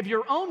or you have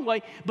your own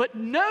way. But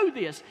know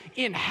this,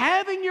 in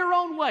having your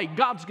own way,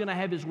 God's going to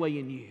have His way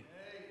in you.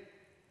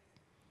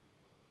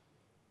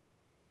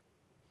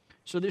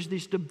 So there's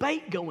this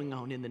debate going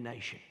on in the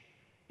nation,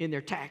 in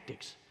their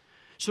tactics.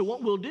 So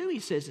what we'll do, he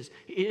says,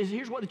 is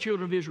here's what the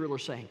children of Israel are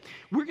saying.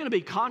 We're going to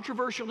be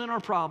controversial in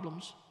our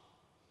problems.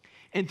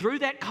 And through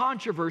that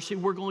controversy,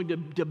 we're going to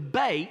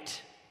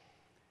debate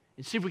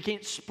and see if we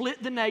can't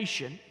split the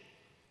nation.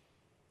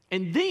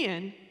 And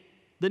then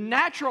the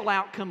natural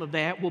outcome of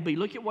that will be,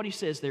 look at what he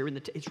says there.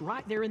 It's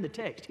right there in the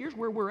text. Here's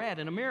where we're at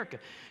in America.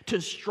 To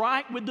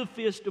strike with the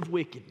fist of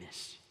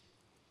wickedness.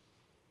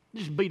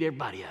 Just beat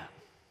everybody up.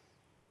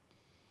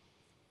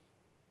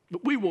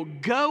 But we will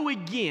go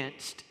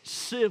against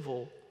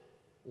civil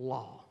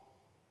law.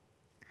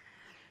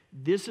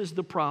 This is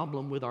the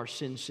problem with our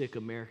sin-sick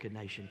American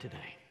nation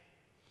today.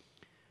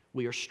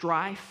 We are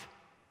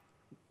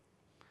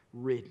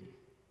strife-ridden.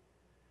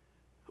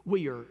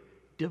 We are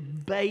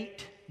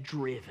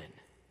debate-driven.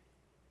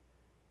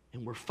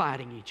 And we're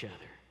fighting each other.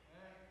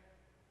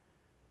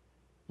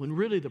 When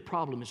really the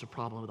problem is a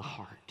problem of the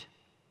heart.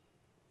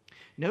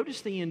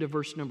 Notice the end of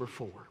verse number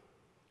 4.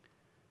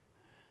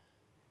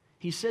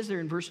 He says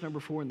there in verse number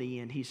 4 in the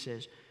end, he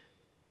says,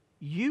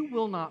 you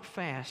will not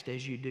fast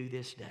as you do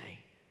this day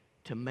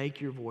to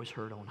make your voice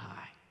heard on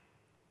high.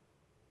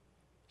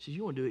 He says,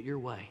 you want to do it your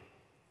way.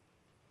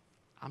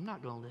 I'm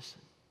not going to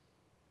listen.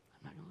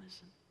 I'm not going to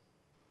listen.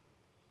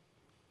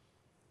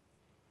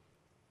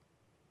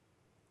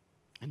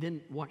 And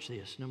then watch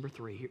this, number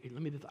 3. Here,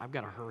 I've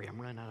got to hurry.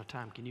 I'm running out of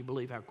time. Can you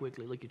believe how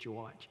quickly? Look at your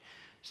watch.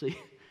 See,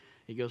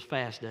 it goes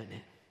fast, doesn't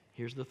it?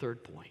 Here's the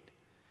third point.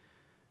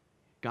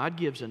 God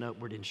gives an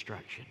upward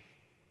instruction.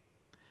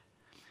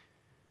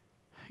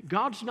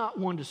 God's not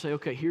one to say,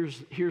 okay,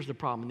 here's the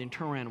problem, and then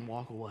turn around and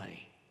walk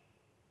away.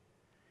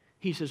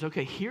 He says,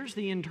 okay, here's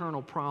the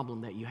internal problem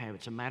that you have.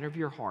 It's a matter of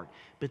your heart.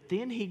 But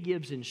then he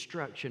gives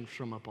instruction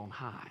from up on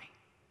high.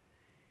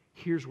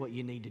 Here's what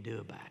you need to do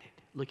about it.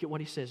 Look at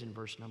what he says in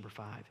verse number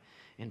 5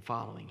 and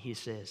following. He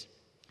says,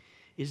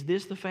 is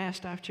this the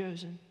fast I've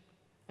chosen?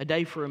 A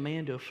day for a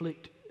man to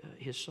afflict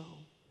his soul?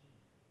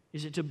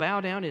 Is it to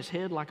bow down his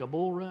head like a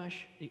bulrush?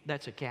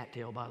 That's a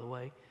cattail, by the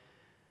way.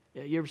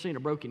 You ever seen a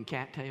broken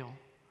cattail?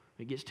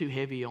 It gets too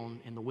heavy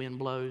and the wind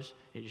blows,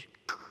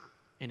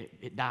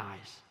 it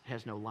dies. It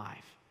has no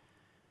life.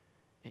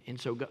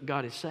 And so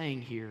God is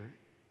saying here,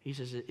 he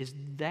says, is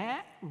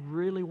that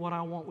really what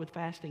I want with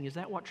fasting? Is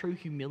that what true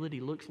humility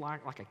looks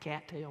like a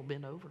cattail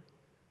bent over?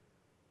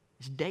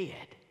 It's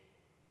dead.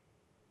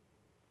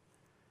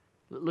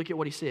 Look at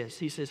what he says.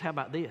 He says, how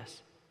about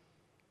this?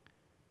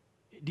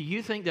 Do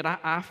you think that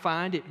I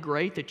find it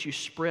great that you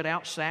spread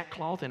out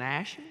sackcloth and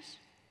ashes?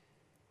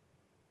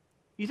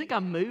 You think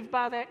I'm moved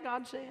by that,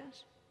 God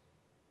says?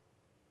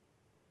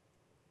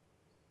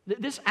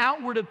 This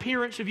outward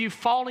appearance of you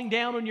falling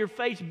down on your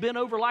face, bent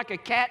over like a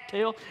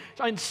cattail,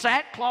 and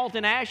sackcloth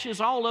and ashes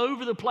all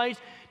over the place.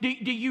 Do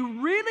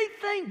you really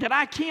think that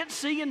I can't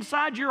see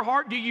inside your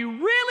heart? Do you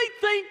really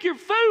think you're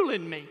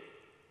fooling me?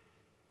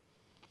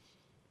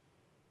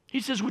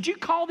 He says, would you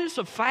call this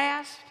a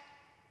fast?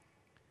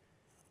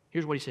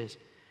 Here's what he says.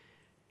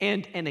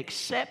 And an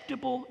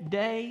acceptable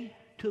day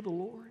to the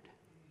Lord.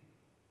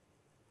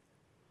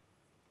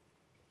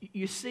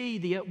 You see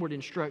the upward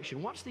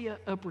instruction. What's the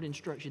upward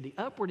instruction? The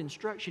upward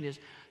instruction is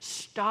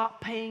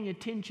stop paying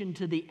attention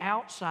to the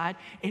outside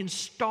and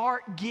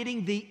start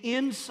getting the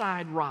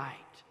inside right.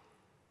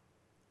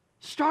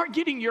 Start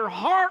getting your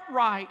heart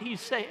right, he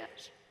says.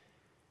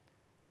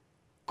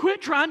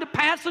 Quit trying to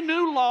pass a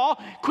new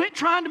law. Quit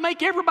trying to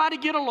make everybody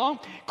get along.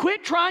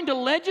 Quit trying to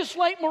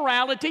legislate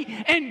morality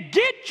and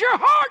get your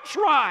hearts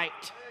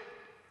right.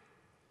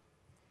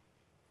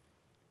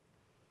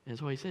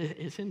 That's what he said.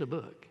 It's in the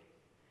book.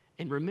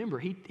 And remember,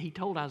 he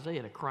told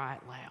Isaiah to cry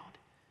it loud.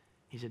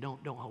 He said,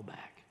 don't hold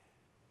back.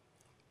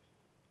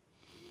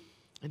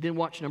 And then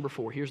watch number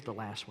 4. Here's the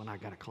last one. I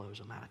got to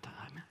close. I'm out of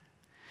time.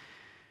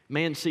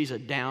 Man sees a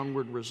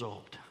downward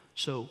result.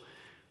 So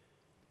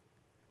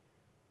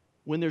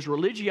when there's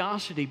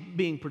religiosity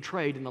being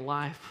portrayed in the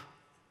life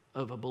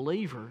of a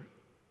believer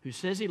who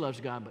says he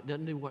loves God but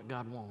doesn't do what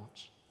God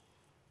wants,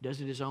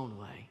 does it his own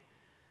way,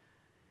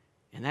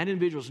 and that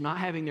individual's not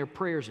having their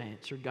prayers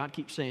answered, God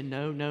keeps saying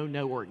no, no,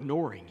 no, or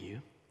ignoring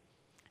you,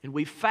 and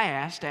we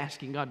fast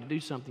asking God to do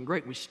something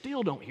great, we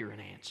still don't hear an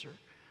answer.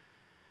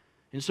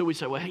 And so we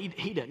say, well,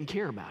 he doesn't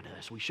care about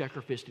us. We shake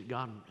our fist at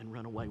God and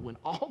run away, when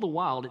all the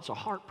while it's a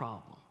heart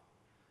problem.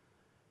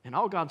 And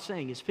all God's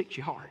saying is fix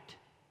your heart.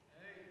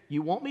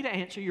 You want me to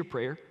answer your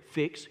prayer?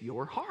 Fix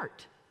your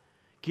heart.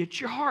 Get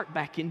your heart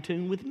back in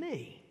tune with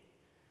me.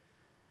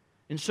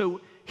 And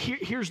so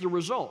here's the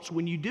results.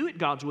 When you do it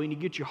God's way and you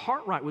get your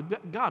heart right with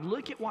God,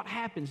 look at what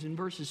happens in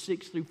verses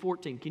 6 through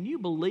 14. Can you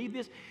believe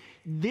this?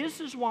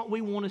 This is what we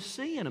want to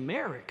see in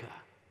America.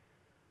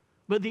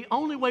 But the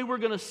only way we're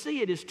going to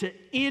see it is to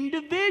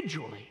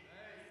individually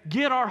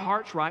get our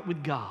hearts right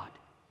with God.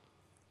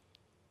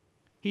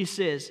 He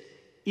says,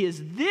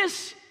 is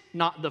this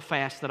not the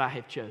fast that I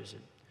have chosen?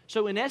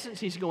 So in essence,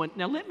 he's going,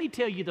 now let me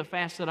tell you the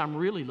fast that I'm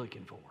really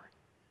looking for.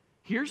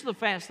 Here's the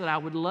fast that I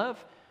would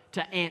love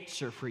to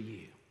answer for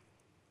you.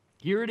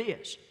 Here it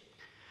is.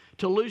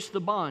 To loose the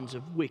bonds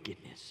of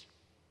wickedness.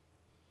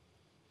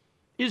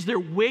 Is there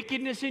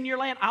wickedness in your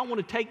land? I want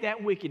to take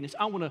that wickedness.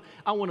 I want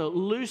to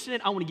loosen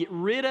it. I want to get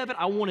rid of it.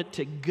 I want it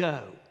to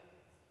go.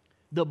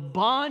 The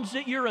bonds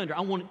that you're under,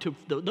 I want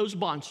those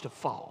bonds to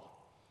fall.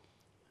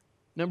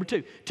 Number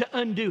 2, to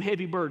undo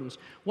heavy burdens.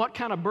 What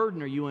kind of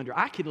burden are you under?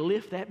 I can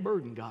lift that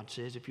burden, God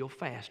says, if you'll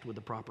fast with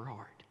the proper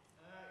heart.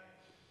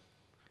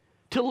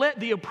 To let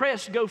the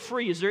oppressed go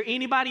free. Is there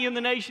anybody in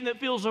the nation that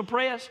feels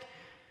oppressed?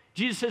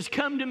 Jesus says,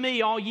 come to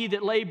me, all ye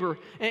that labor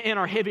and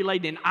are heavy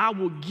laden, and I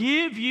will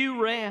give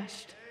you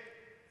rest.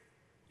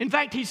 In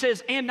fact, he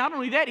says, and not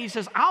only that, he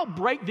says, I'll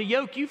break the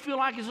yoke you feel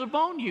like is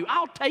upon you.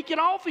 I'll take it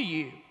off of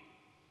you.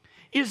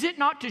 Is it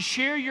not to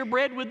share your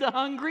bread with the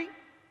hungry?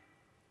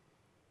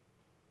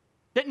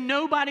 That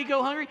nobody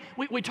go hungry?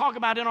 We talk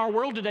about in our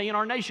world today, in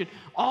our nation,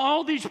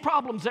 all these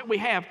problems that we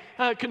have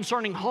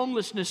concerning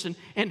homelessness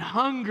and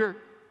hunger.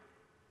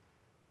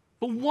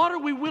 But what are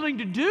we willing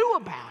to do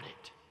about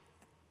it?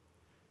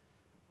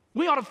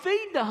 We ought to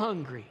feed the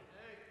hungry.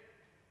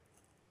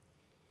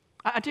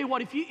 I tell you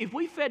what, if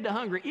we fed the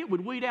hungry, it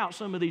would weed out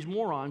some of these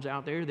morons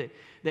out there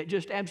that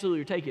just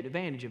absolutely are taking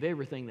advantage of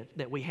everything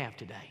that we have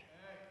today.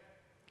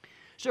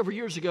 Several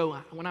years ago,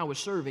 when I was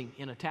serving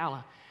in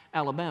Atala,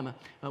 Alabama,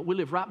 we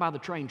lived right by the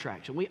train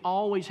tracks, and we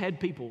always had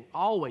people.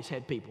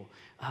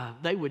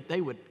 They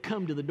would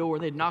come to the door.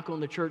 They'd knock on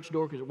the church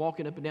door because they're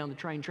walking up and down the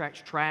train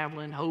tracks,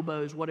 traveling,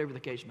 hobos, whatever the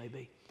case may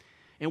be.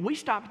 And we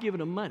stopped giving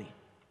them money.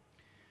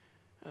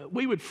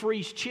 We would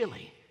freeze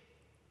chili.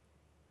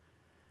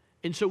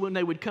 And so when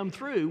they would come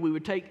through, we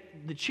would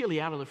take the chili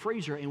out of the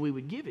freezer and we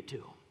would give it to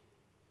them.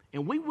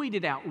 And we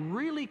weeded out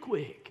really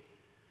quick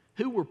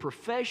who were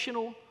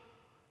professional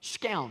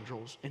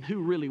scoundrels and who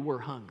really were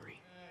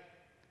hungry.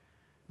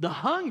 The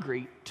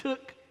hungry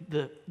took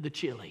the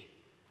chili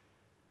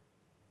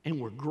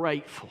and were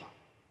grateful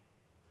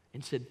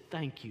and said,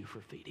 thank you for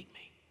feeding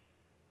me.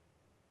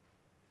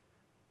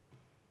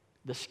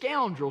 The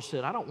scoundrel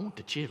said, I don't want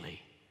the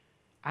chili.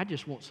 I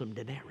just want some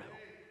dinero.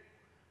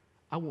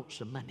 I want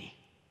some money.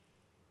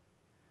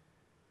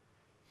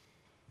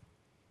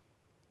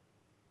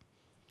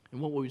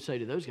 And what we would say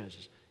to those guys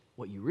is,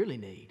 what you really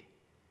need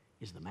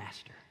is the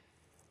master.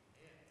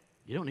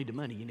 You don't need the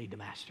money, you need the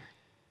master.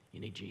 You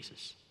need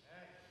Jesus.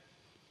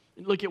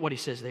 Look at what he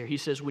says there. He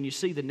says, when you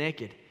see the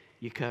naked,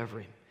 you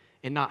cover him,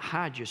 and not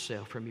hide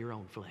yourself from your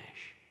own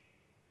flesh.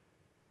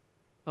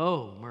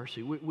 Oh,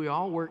 mercy. We're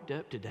all worked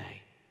up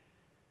today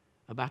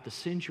about the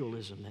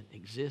sensualism that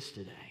exists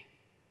today,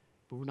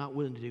 but we're not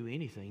willing to do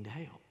anything to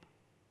help.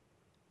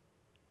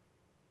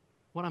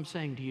 What I'm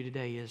saying to you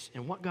today is,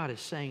 and what God is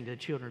saying to the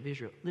children of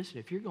Israel, listen,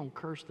 if you're going to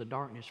curse the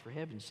darkness, for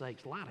heaven's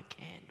sakes, light a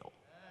candle.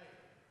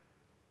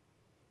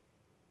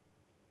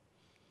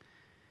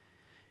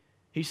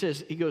 He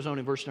says, he goes on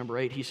in verse number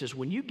 8, he says,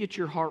 when you get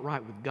your heart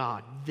right with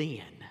God,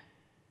 then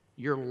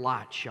your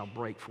light shall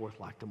break forth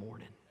like the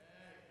morning.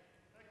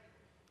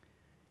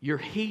 Your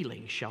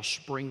healing shall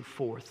spring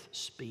forth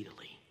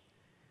speedily,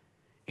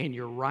 and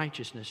your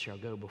righteousness shall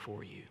go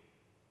before you.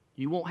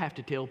 You won't have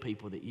to tell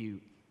people that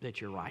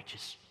you're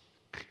righteous.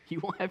 You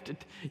won't have to,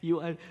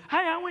 hey,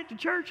 I went to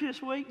church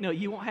this week. No,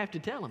 you won't have to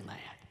tell them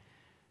that.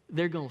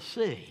 They're going to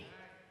see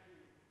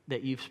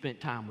that you've spent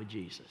time with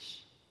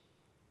Jesus.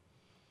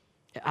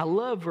 I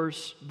love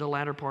the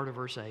latter part of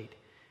verse 8,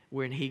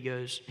 when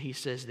he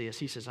says this.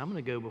 He says, I'm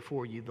going to go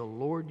before you, the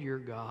Lord your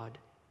God.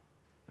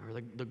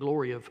 or the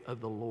glory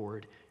of the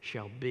Lord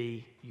shall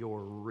be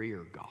your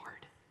rear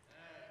guard.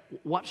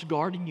 What's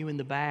guarding you in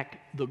the back?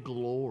 The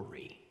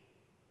glory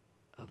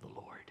of the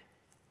Lord.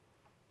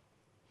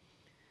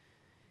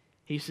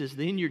 He says,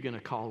 then you're going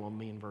to call on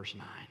me in verse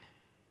 9,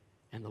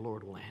 and the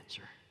Lord will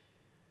answer.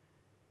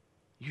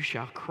 You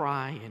shall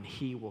cry, and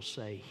he will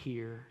say,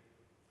 here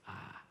I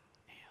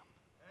am.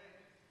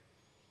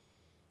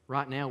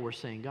 Right now we're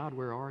saying, God,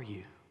 where are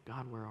you?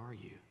 God, where are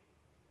you?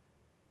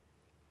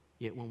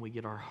 Yet when we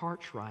get our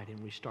hearts right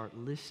and we start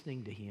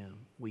listening to him,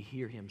 we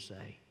hear him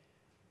say,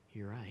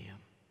 here I am.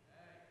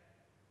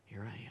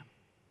 Here I am.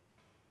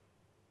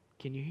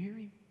 Can you hear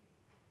him?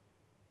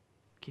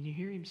 Can you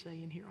hear him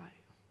saying, here I am?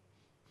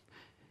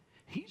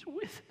 He's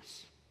with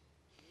us.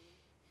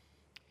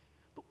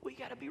 But we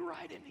got to be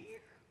right in here.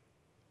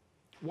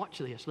 Watch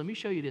this. Let me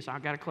show you this.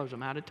 I've got to close.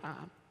 I'm out of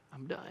time.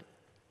 I'm done.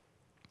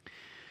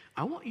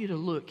 I want you to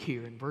look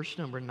here in verse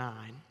number 9.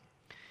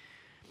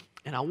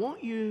 And I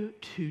want you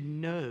to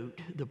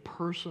note the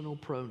personal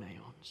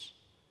pronouns.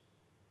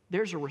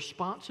 There's a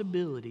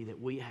responsibility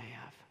that we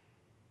have.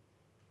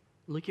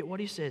 Look at what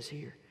he says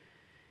here.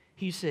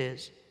 He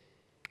says,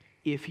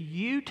 if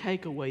you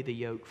take away the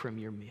yoke from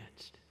your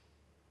midst,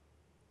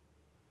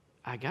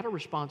 I got a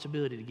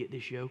responsibility to get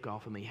this yoke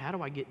off of me. How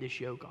do I get this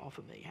yoke off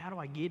of me? How do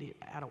I get it?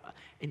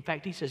 In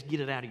fact, he says, get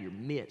it out of your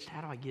midst.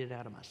 How do I get it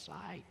out of my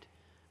sight?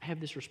 I have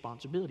this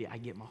responsibility. I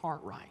get my heart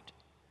right.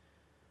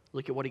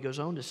 Look at what he goes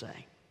on to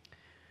say.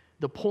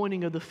 The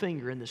pointing of the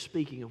finger and the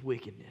speaking of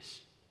wickedness.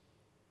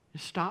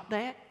 Stop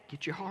that.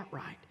 Get your heart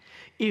right.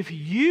 If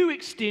you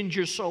extend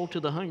your soul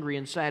to the hungry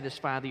and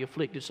satisfy the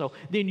afflicted soul,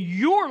 then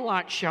your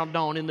light shall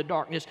dawn in the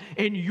darkness,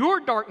 and your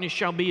darkness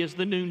shall be as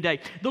the noonday.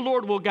 The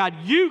Lord will guide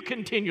you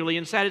continually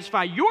and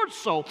satisfy your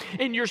soul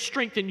and your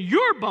strength and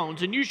your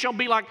bones, and you shall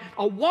be like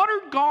a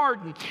watered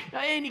garden.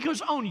 And he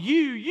goes on,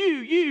 you.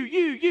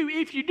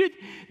 If you do,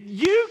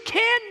 you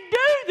can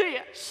do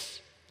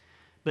this.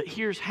 But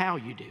here's how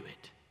you do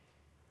it.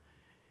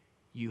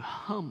 You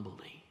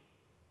humbly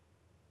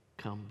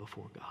come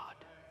before God.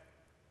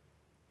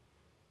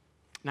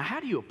 Now,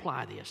 how do you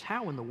apply this?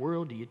 How in the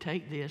world do you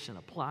take this and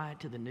apply it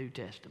to the New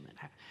Testament?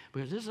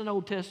 Because this is an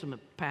Old Testament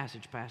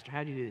passage, Pastor.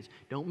 How do you do this?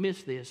 Don't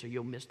miss this or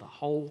you'll miss the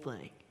whole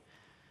thing.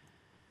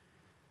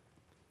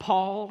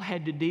 Paul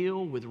had to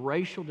deal with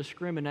racial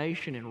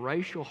discrimination and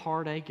racial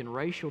heartache and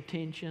racial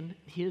tension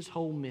his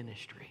whole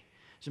ministry.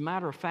 As a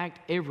matter of fact,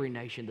 every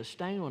nation, the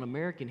stain on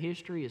American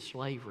history is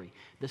slavery.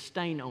 The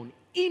stain on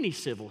any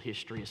civil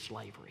history is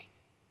slavery.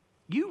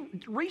 You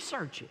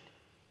research it.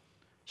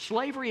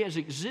 Slavery has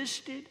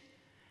existed,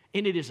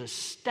 and it is a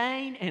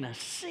stain and a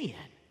sin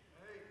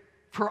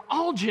for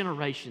all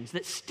generations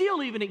that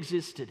still even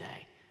exist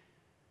today.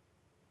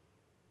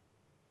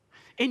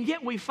 And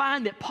yet we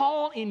find that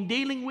Paul, in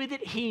dealing with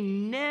it, he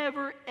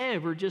never,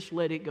 ever just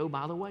let it go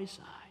by the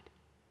wayside.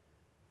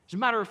 As a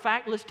matter of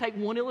fact, let's take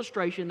one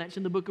illustration that's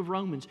in the book of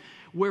Romans,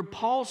 where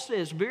Paul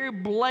says very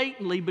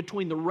blatantly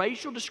between the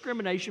racial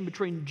discrimination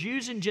between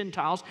Jews and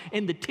Gentiles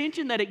and the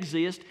tension that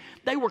exists,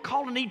 they were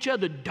calling each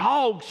other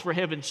dogs, for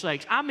heaven's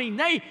sakes. I mean,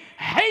 they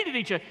hated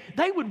each other.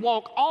 They would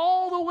walk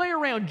all the way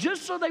around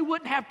just so they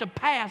wouldn't have to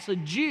pass a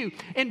Jew,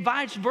 and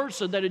vice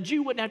versa, that a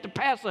Jew wouldn't have to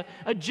pass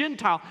a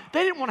Gentile.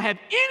 They didn't want to have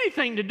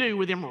anything to do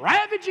with them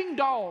ravaging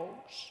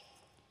dogs.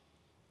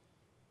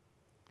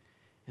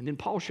 And then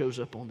Paul shows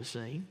up on the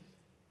scene.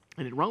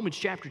 And in Romans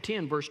chapter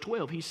 10, verse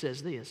 12, he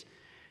says this.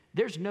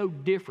 There's no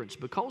difference.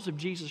 Because of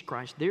Jesus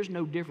Christ, there's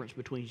no difference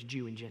between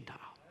Jew and Gentile.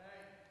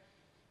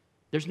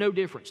 There's no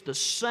difference. The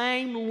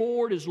same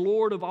Lord is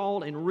Lord of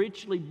all and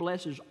richly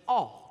blesses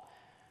all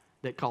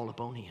that call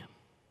upon him.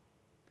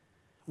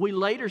 We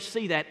later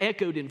see that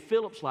echoed in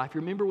Philip's life.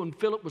 Remember when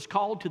Philip was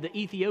called to the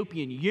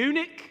Ethiopian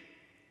eunuch?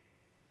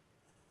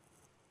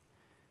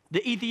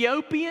 The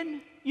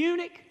Ethiopian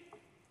eunuch?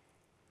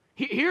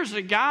 Here's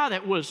a guy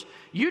that was,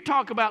 you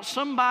talk about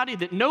somebody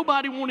that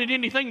nobody wanted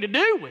anything to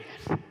do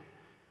with.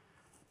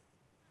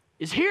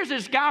 Here's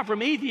this guy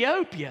from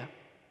Ethiopia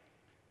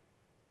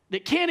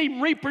that can't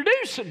even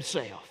reproduce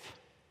himself.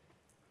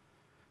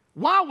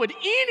 Why would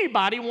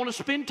anybody want to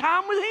spend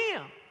time with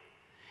him?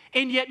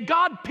 And yet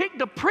God picked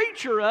a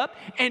preacher up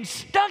and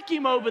stuck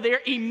him over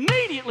there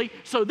immediately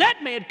so that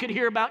man could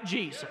hear about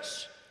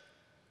Jesus.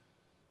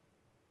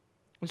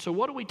 And so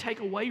what do we take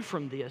away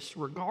from this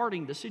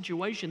regarding the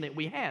situation that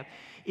we have?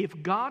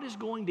 If God is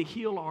going to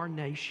heal our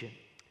nation,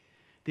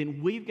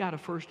 then we've got to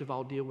first of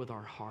all deal with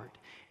our heart.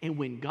 And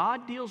when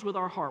God deals with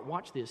our heart,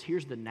 watch this,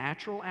 here's the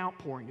natural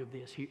outpouring of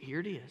this. Here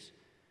it is.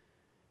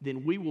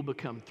 Then we will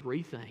become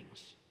three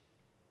things.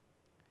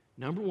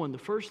 Number one, the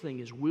first thing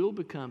is we'll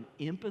become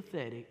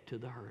empathetic to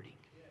the hurting.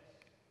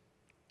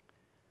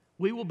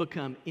 We will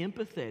become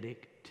empathetic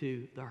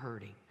to the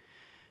hurting.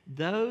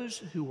 Those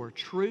who are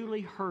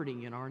truly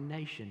hurting in our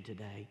nation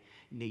today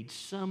need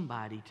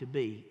somebody to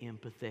be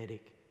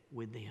empathetic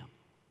with them.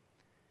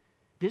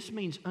 This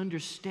means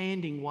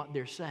understanding what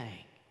they're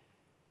saying.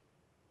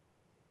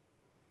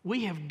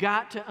 We have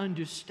got to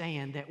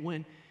understand that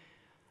when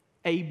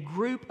a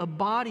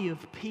body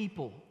of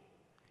people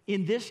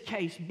in this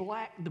case,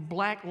 the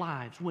black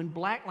lives, when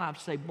black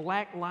lives say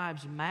Black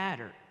Lives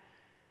Matter,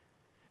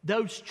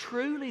 those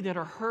truly that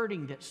are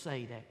hurting that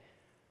say that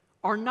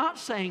are not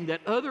saying that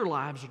other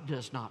lives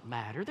does not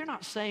matter. They're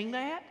not saying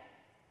that.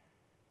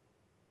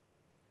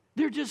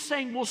 They're just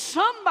saying, will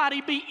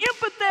somebody be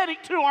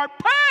empathetic to our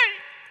pain?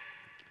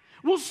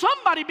 Will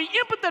somebody be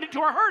empathetic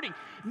to our hurting?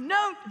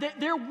 Note that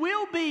there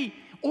will be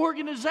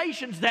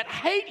organizations that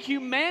hate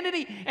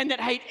humanity and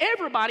that hate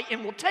everybody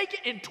and will take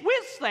it and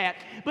twist that.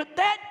 But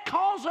that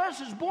calls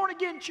us as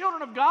born-again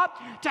children of God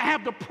to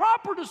have the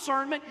proper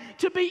discernment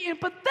to be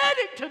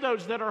empathetic to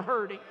those that are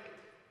hurting.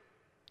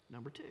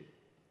 Number 2,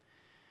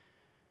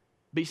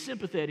 be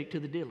sympathetic to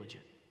the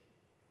diligent.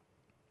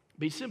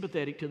 Be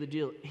sympathetic to the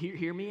diligent.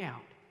 Hear me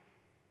out.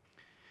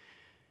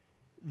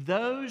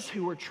 Those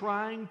who are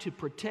trying to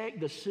protect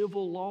the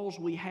civil laws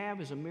we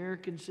have as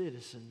American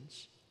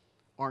citizens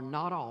are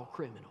not all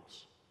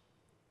criminals.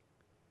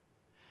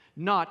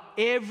 Not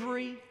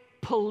every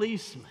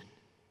policeman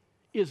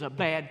is a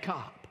bad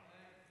cop.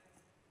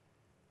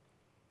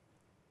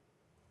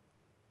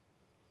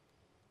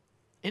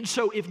 And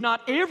so if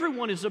not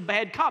everyone is a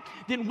bad cop,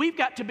 then we've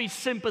got to be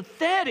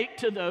sympathetic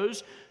to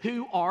those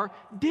who are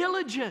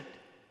diligent.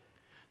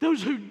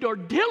 Those who are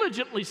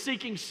diligently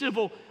seeking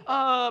civil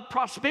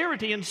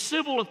prosperity and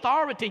civil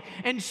authority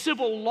and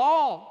civil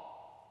law.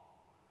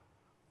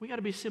 We got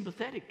to be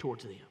sympathetic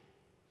towards them.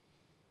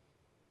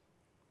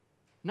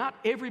 Not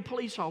every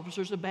police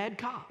officer is a bad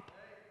cop.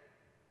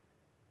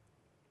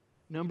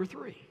 Number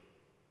 3,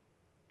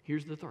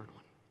 here's the third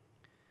one.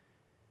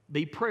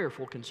 Be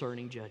prayerful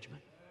concerning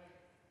judgment.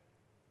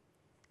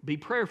 Be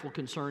prayerful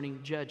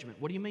concerning judgment.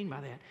 What do you mean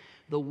by that?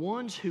 The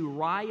ones who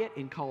riot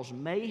and cause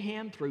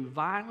mayhem through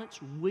violence,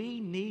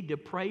 we need to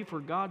pray for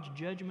God's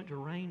judgment to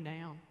rain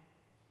down.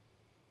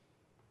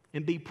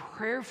 And be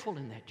prayerful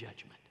in that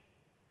judgment.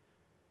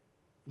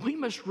 We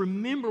must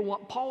remember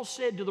what Paul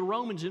said to the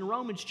Romans in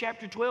Romans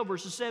chapter 12,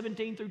 verses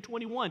 17 through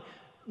 21.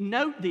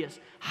 Note this.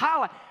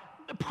 Highlight.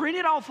 Print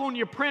it off on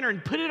your printer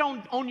and put it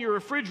on your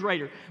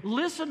refrigerator.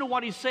 Listen to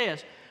what he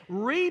says.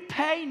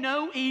 Repay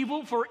no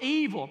evil for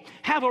evil.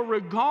 Have a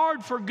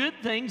regard for good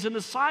things in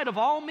the sight of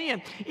all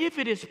men. If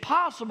it is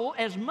possible,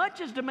 as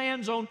much as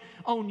demands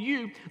on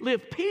you,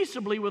 live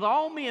peaceably with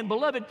all men.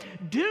 Beloved,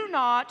 do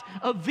not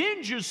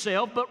avenge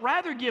yourself, but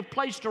rather give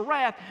place to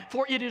wrath,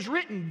 for it is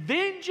written,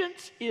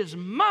 vengeance is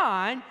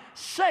mine,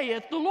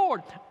 saith the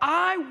Lord.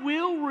 I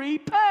will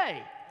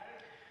repay.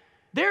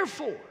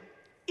 Therefore,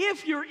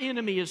 if your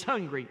enemy is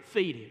hungry,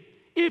 feed him.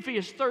 If he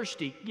is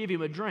thirsty, give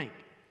him a drink.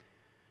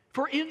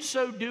 For in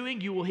so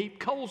doing, you will heap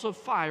coals of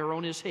fire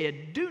on his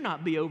head. Do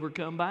not be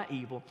overcome by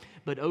evil,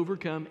 but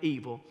overcome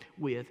evil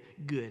with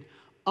good.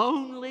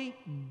 Only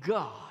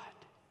God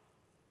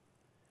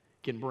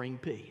can bring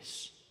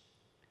peace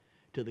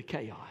to the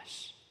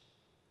chaos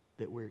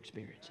that we're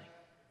experiencing.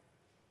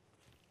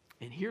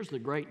 And here's the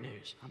great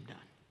news. I'm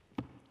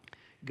done.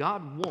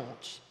 God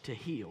wants to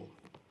heal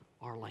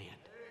our land.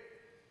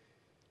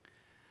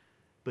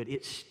 But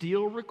it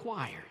still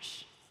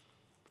requires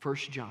 1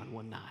 John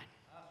 1:9.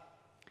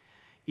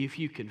 If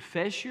you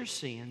confess your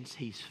sins,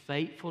 He's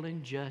faithful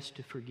and just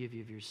to forgive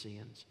you of your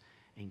sins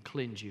and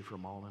cleanse you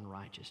from all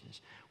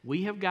unrighteousness.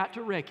 We have got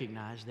to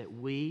recognize that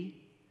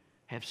we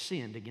have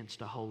sinned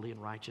against a holy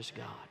and righteous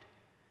God.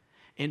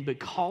 And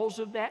because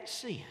of that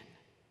sin,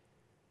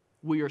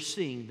 we are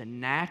seeing the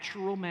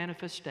natural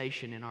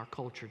manifestation in our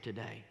culture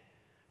today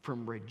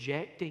from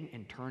rejecting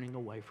and turning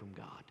away from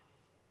God.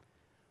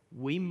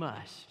 We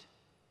must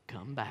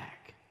come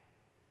back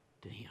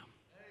to Him.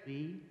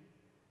 We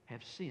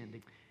have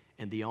sinned.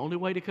 And the only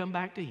way to come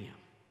back to Him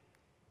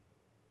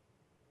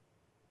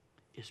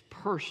is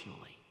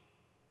personally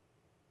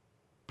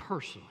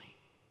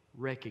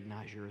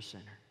recognize you're a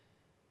sinner.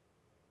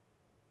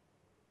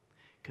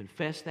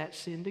 Confess that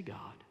sin to God.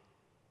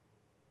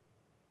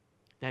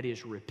 That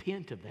is,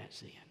 repent of that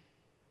sin.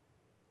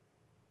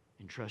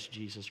 And trust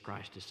Jesus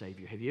Christ as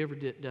Savior. Have you ever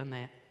done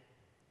that?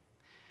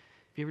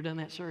 Have you ever done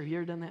that, sir? Have you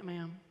ever done that,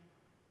 ma'am?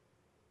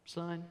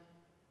 Son?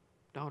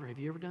 Daughter, have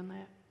you ever done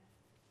that?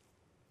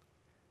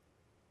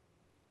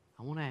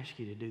 I want to ask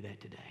you to do that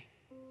today.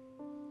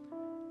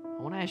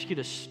 I want to ask you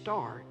to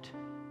start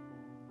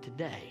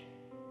today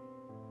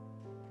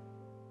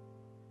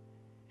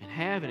and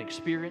have and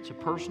experience a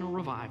personal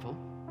revival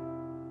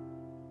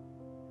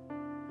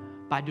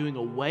by doing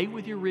away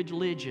with your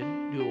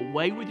religion, do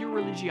away with your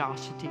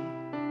religiosity,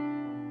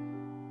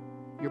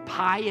 your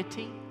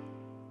piety,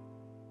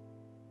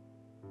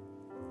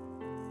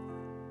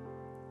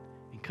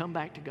 and come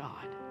back to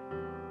God.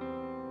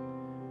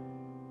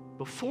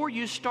 Before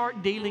you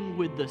start dealing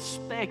with the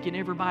speck in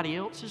everybody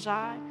else's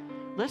eye,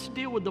 let's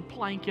deal with the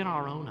plank in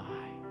our own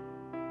eye.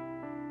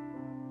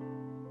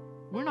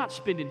 We're not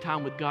spending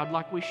time with God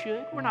like we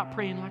should. We're not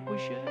praying like we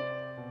should.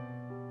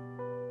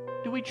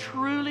 Do we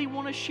truly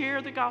want to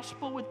share the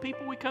gospel with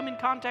people we come in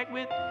contact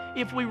with?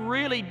 If we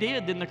really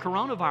did, then the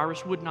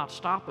coronavirus would not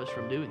stop us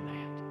from doing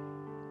that.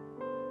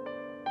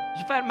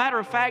 As a matter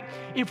of fact,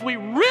 if we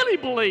really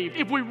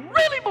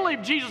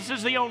believe Jesus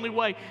is the only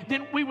way,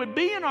 then we would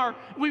be in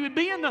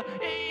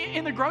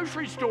the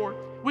grocery store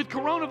with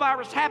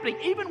coronavirus happening,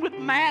 even with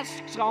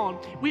masks on.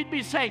 We'd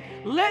be saying,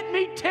 let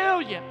me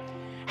tell you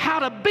how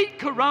to beat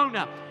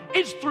corona.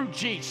 It's through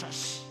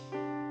Jesus.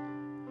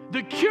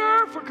 The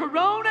cure for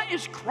corona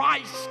is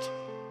Christ.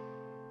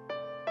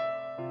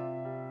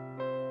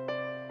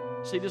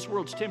 See, this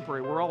world's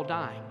temporary. We're all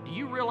dying. Do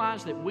you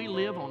realize that we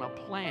live on a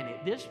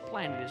planet? This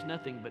planet is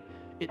nothing but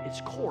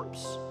it's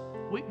corpse.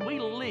 We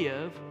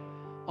live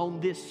on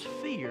this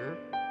sphere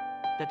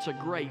that's a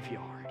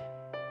graveyard.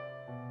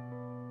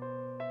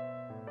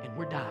 And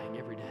we're dying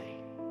every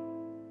day.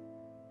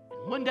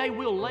 And one day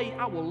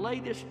I will lay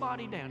this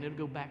body down. It'll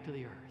go back to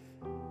the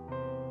earth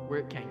where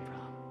it came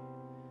from.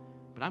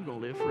 But I'm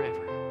going to live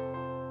forever.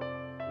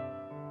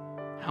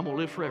 I'm going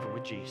to live forever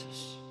with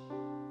Jesus.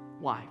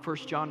 Why? 1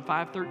 John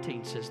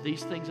 5:13 says,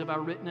 these things have I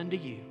written unto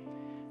you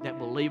that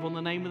believe on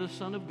the name of the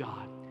Son of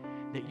God,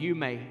 that you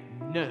may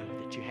know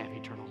that you have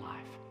eternal life.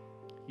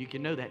 You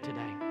can know that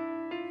today.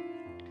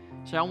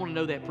 Say, I want to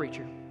know that,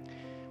 preacher.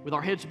 With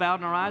our heads bowed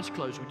and our eyes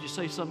closed, would you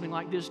say something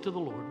like this to the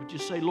Lord? Would you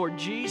say, Lord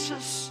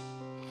Jesus,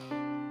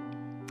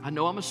 I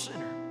know I'm a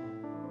sinner.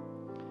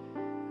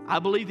 I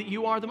believe that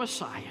you are the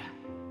Messiah.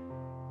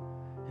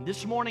 And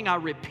this morning I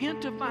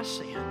repent of my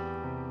sin.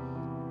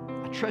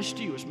 I trust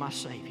you as my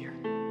Savior.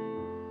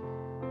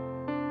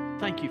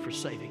 Thank you for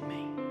saving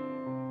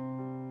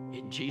me.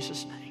 In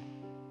Jesus' name.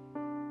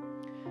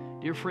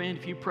 Dear friend,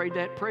 if you prayed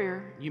that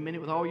prayer, you meant it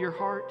with all your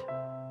heart,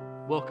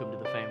 welcome to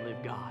the family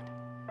of God.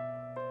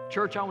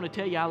 Church, I want to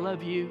tell you I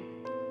love you,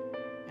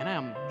 and I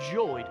am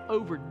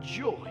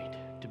overjoyed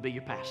to be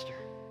your pastor.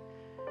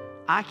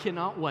 I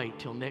cannot wait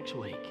till next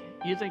week.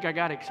 You think I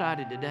got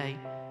excited today?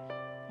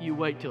 You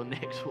wait till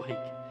next week.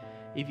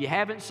 If you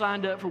haven't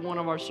signed up for one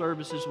of our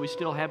services, we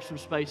still have some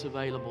space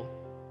available.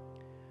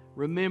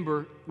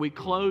 Remember, we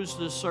close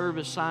the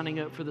service signing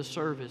up for the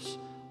service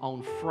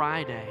on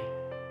Friday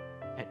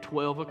at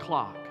 12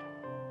 o'clock.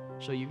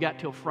 So you've got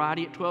till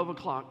Friday at 12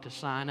 o'clock to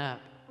sign up.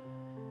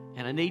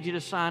 And I need you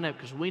to sign up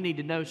because we need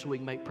to know so we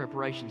can make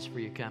preparations for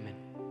you coming.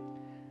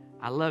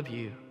 I love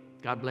you.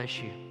 God bless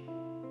you.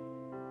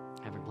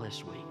 Have a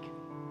blessed week.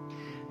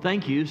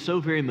 Thank you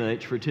so very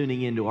much for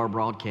tuning into our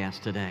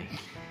broadcast today.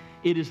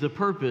 It is the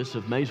purpose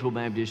of Maysville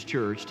Baptist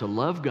Church to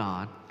love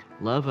God,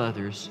 love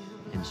others,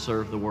 and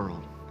serve the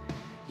world.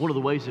 One of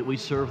the ways that we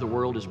serve the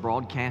world is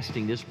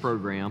broadcasting this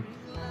program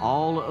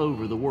all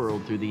over the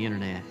world through the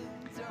internet.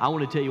 I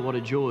want to tell you what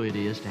a joy it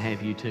is to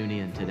have you tune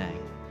in today.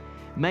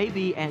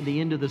 Maybe at the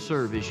end of the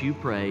service you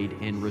prayed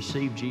and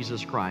received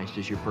Jesus Christ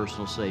as your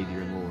personal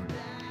Savior and Lord.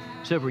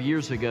 Several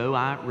years ago,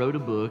 I wrote a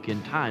book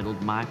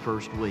entitled My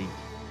First Week.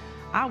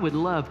 I would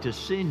love to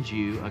send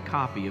you a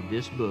copy of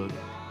this book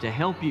to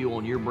help you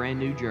on your brand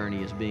new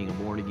journey as being a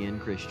born-again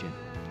Christian.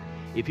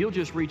 If you'll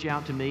just reach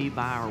out to me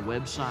via our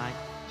website,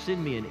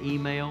 send me an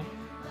email,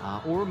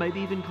 or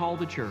maybe even call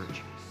the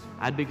church.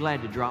 I'd be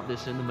glad to drop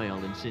this in the mail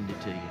and send it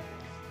to you.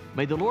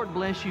 May the Lord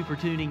bless you for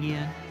tuning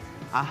in.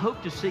 I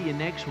hope to see you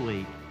next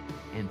week,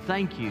 and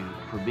thank you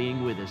for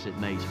being with us at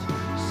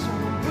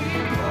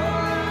Maysville.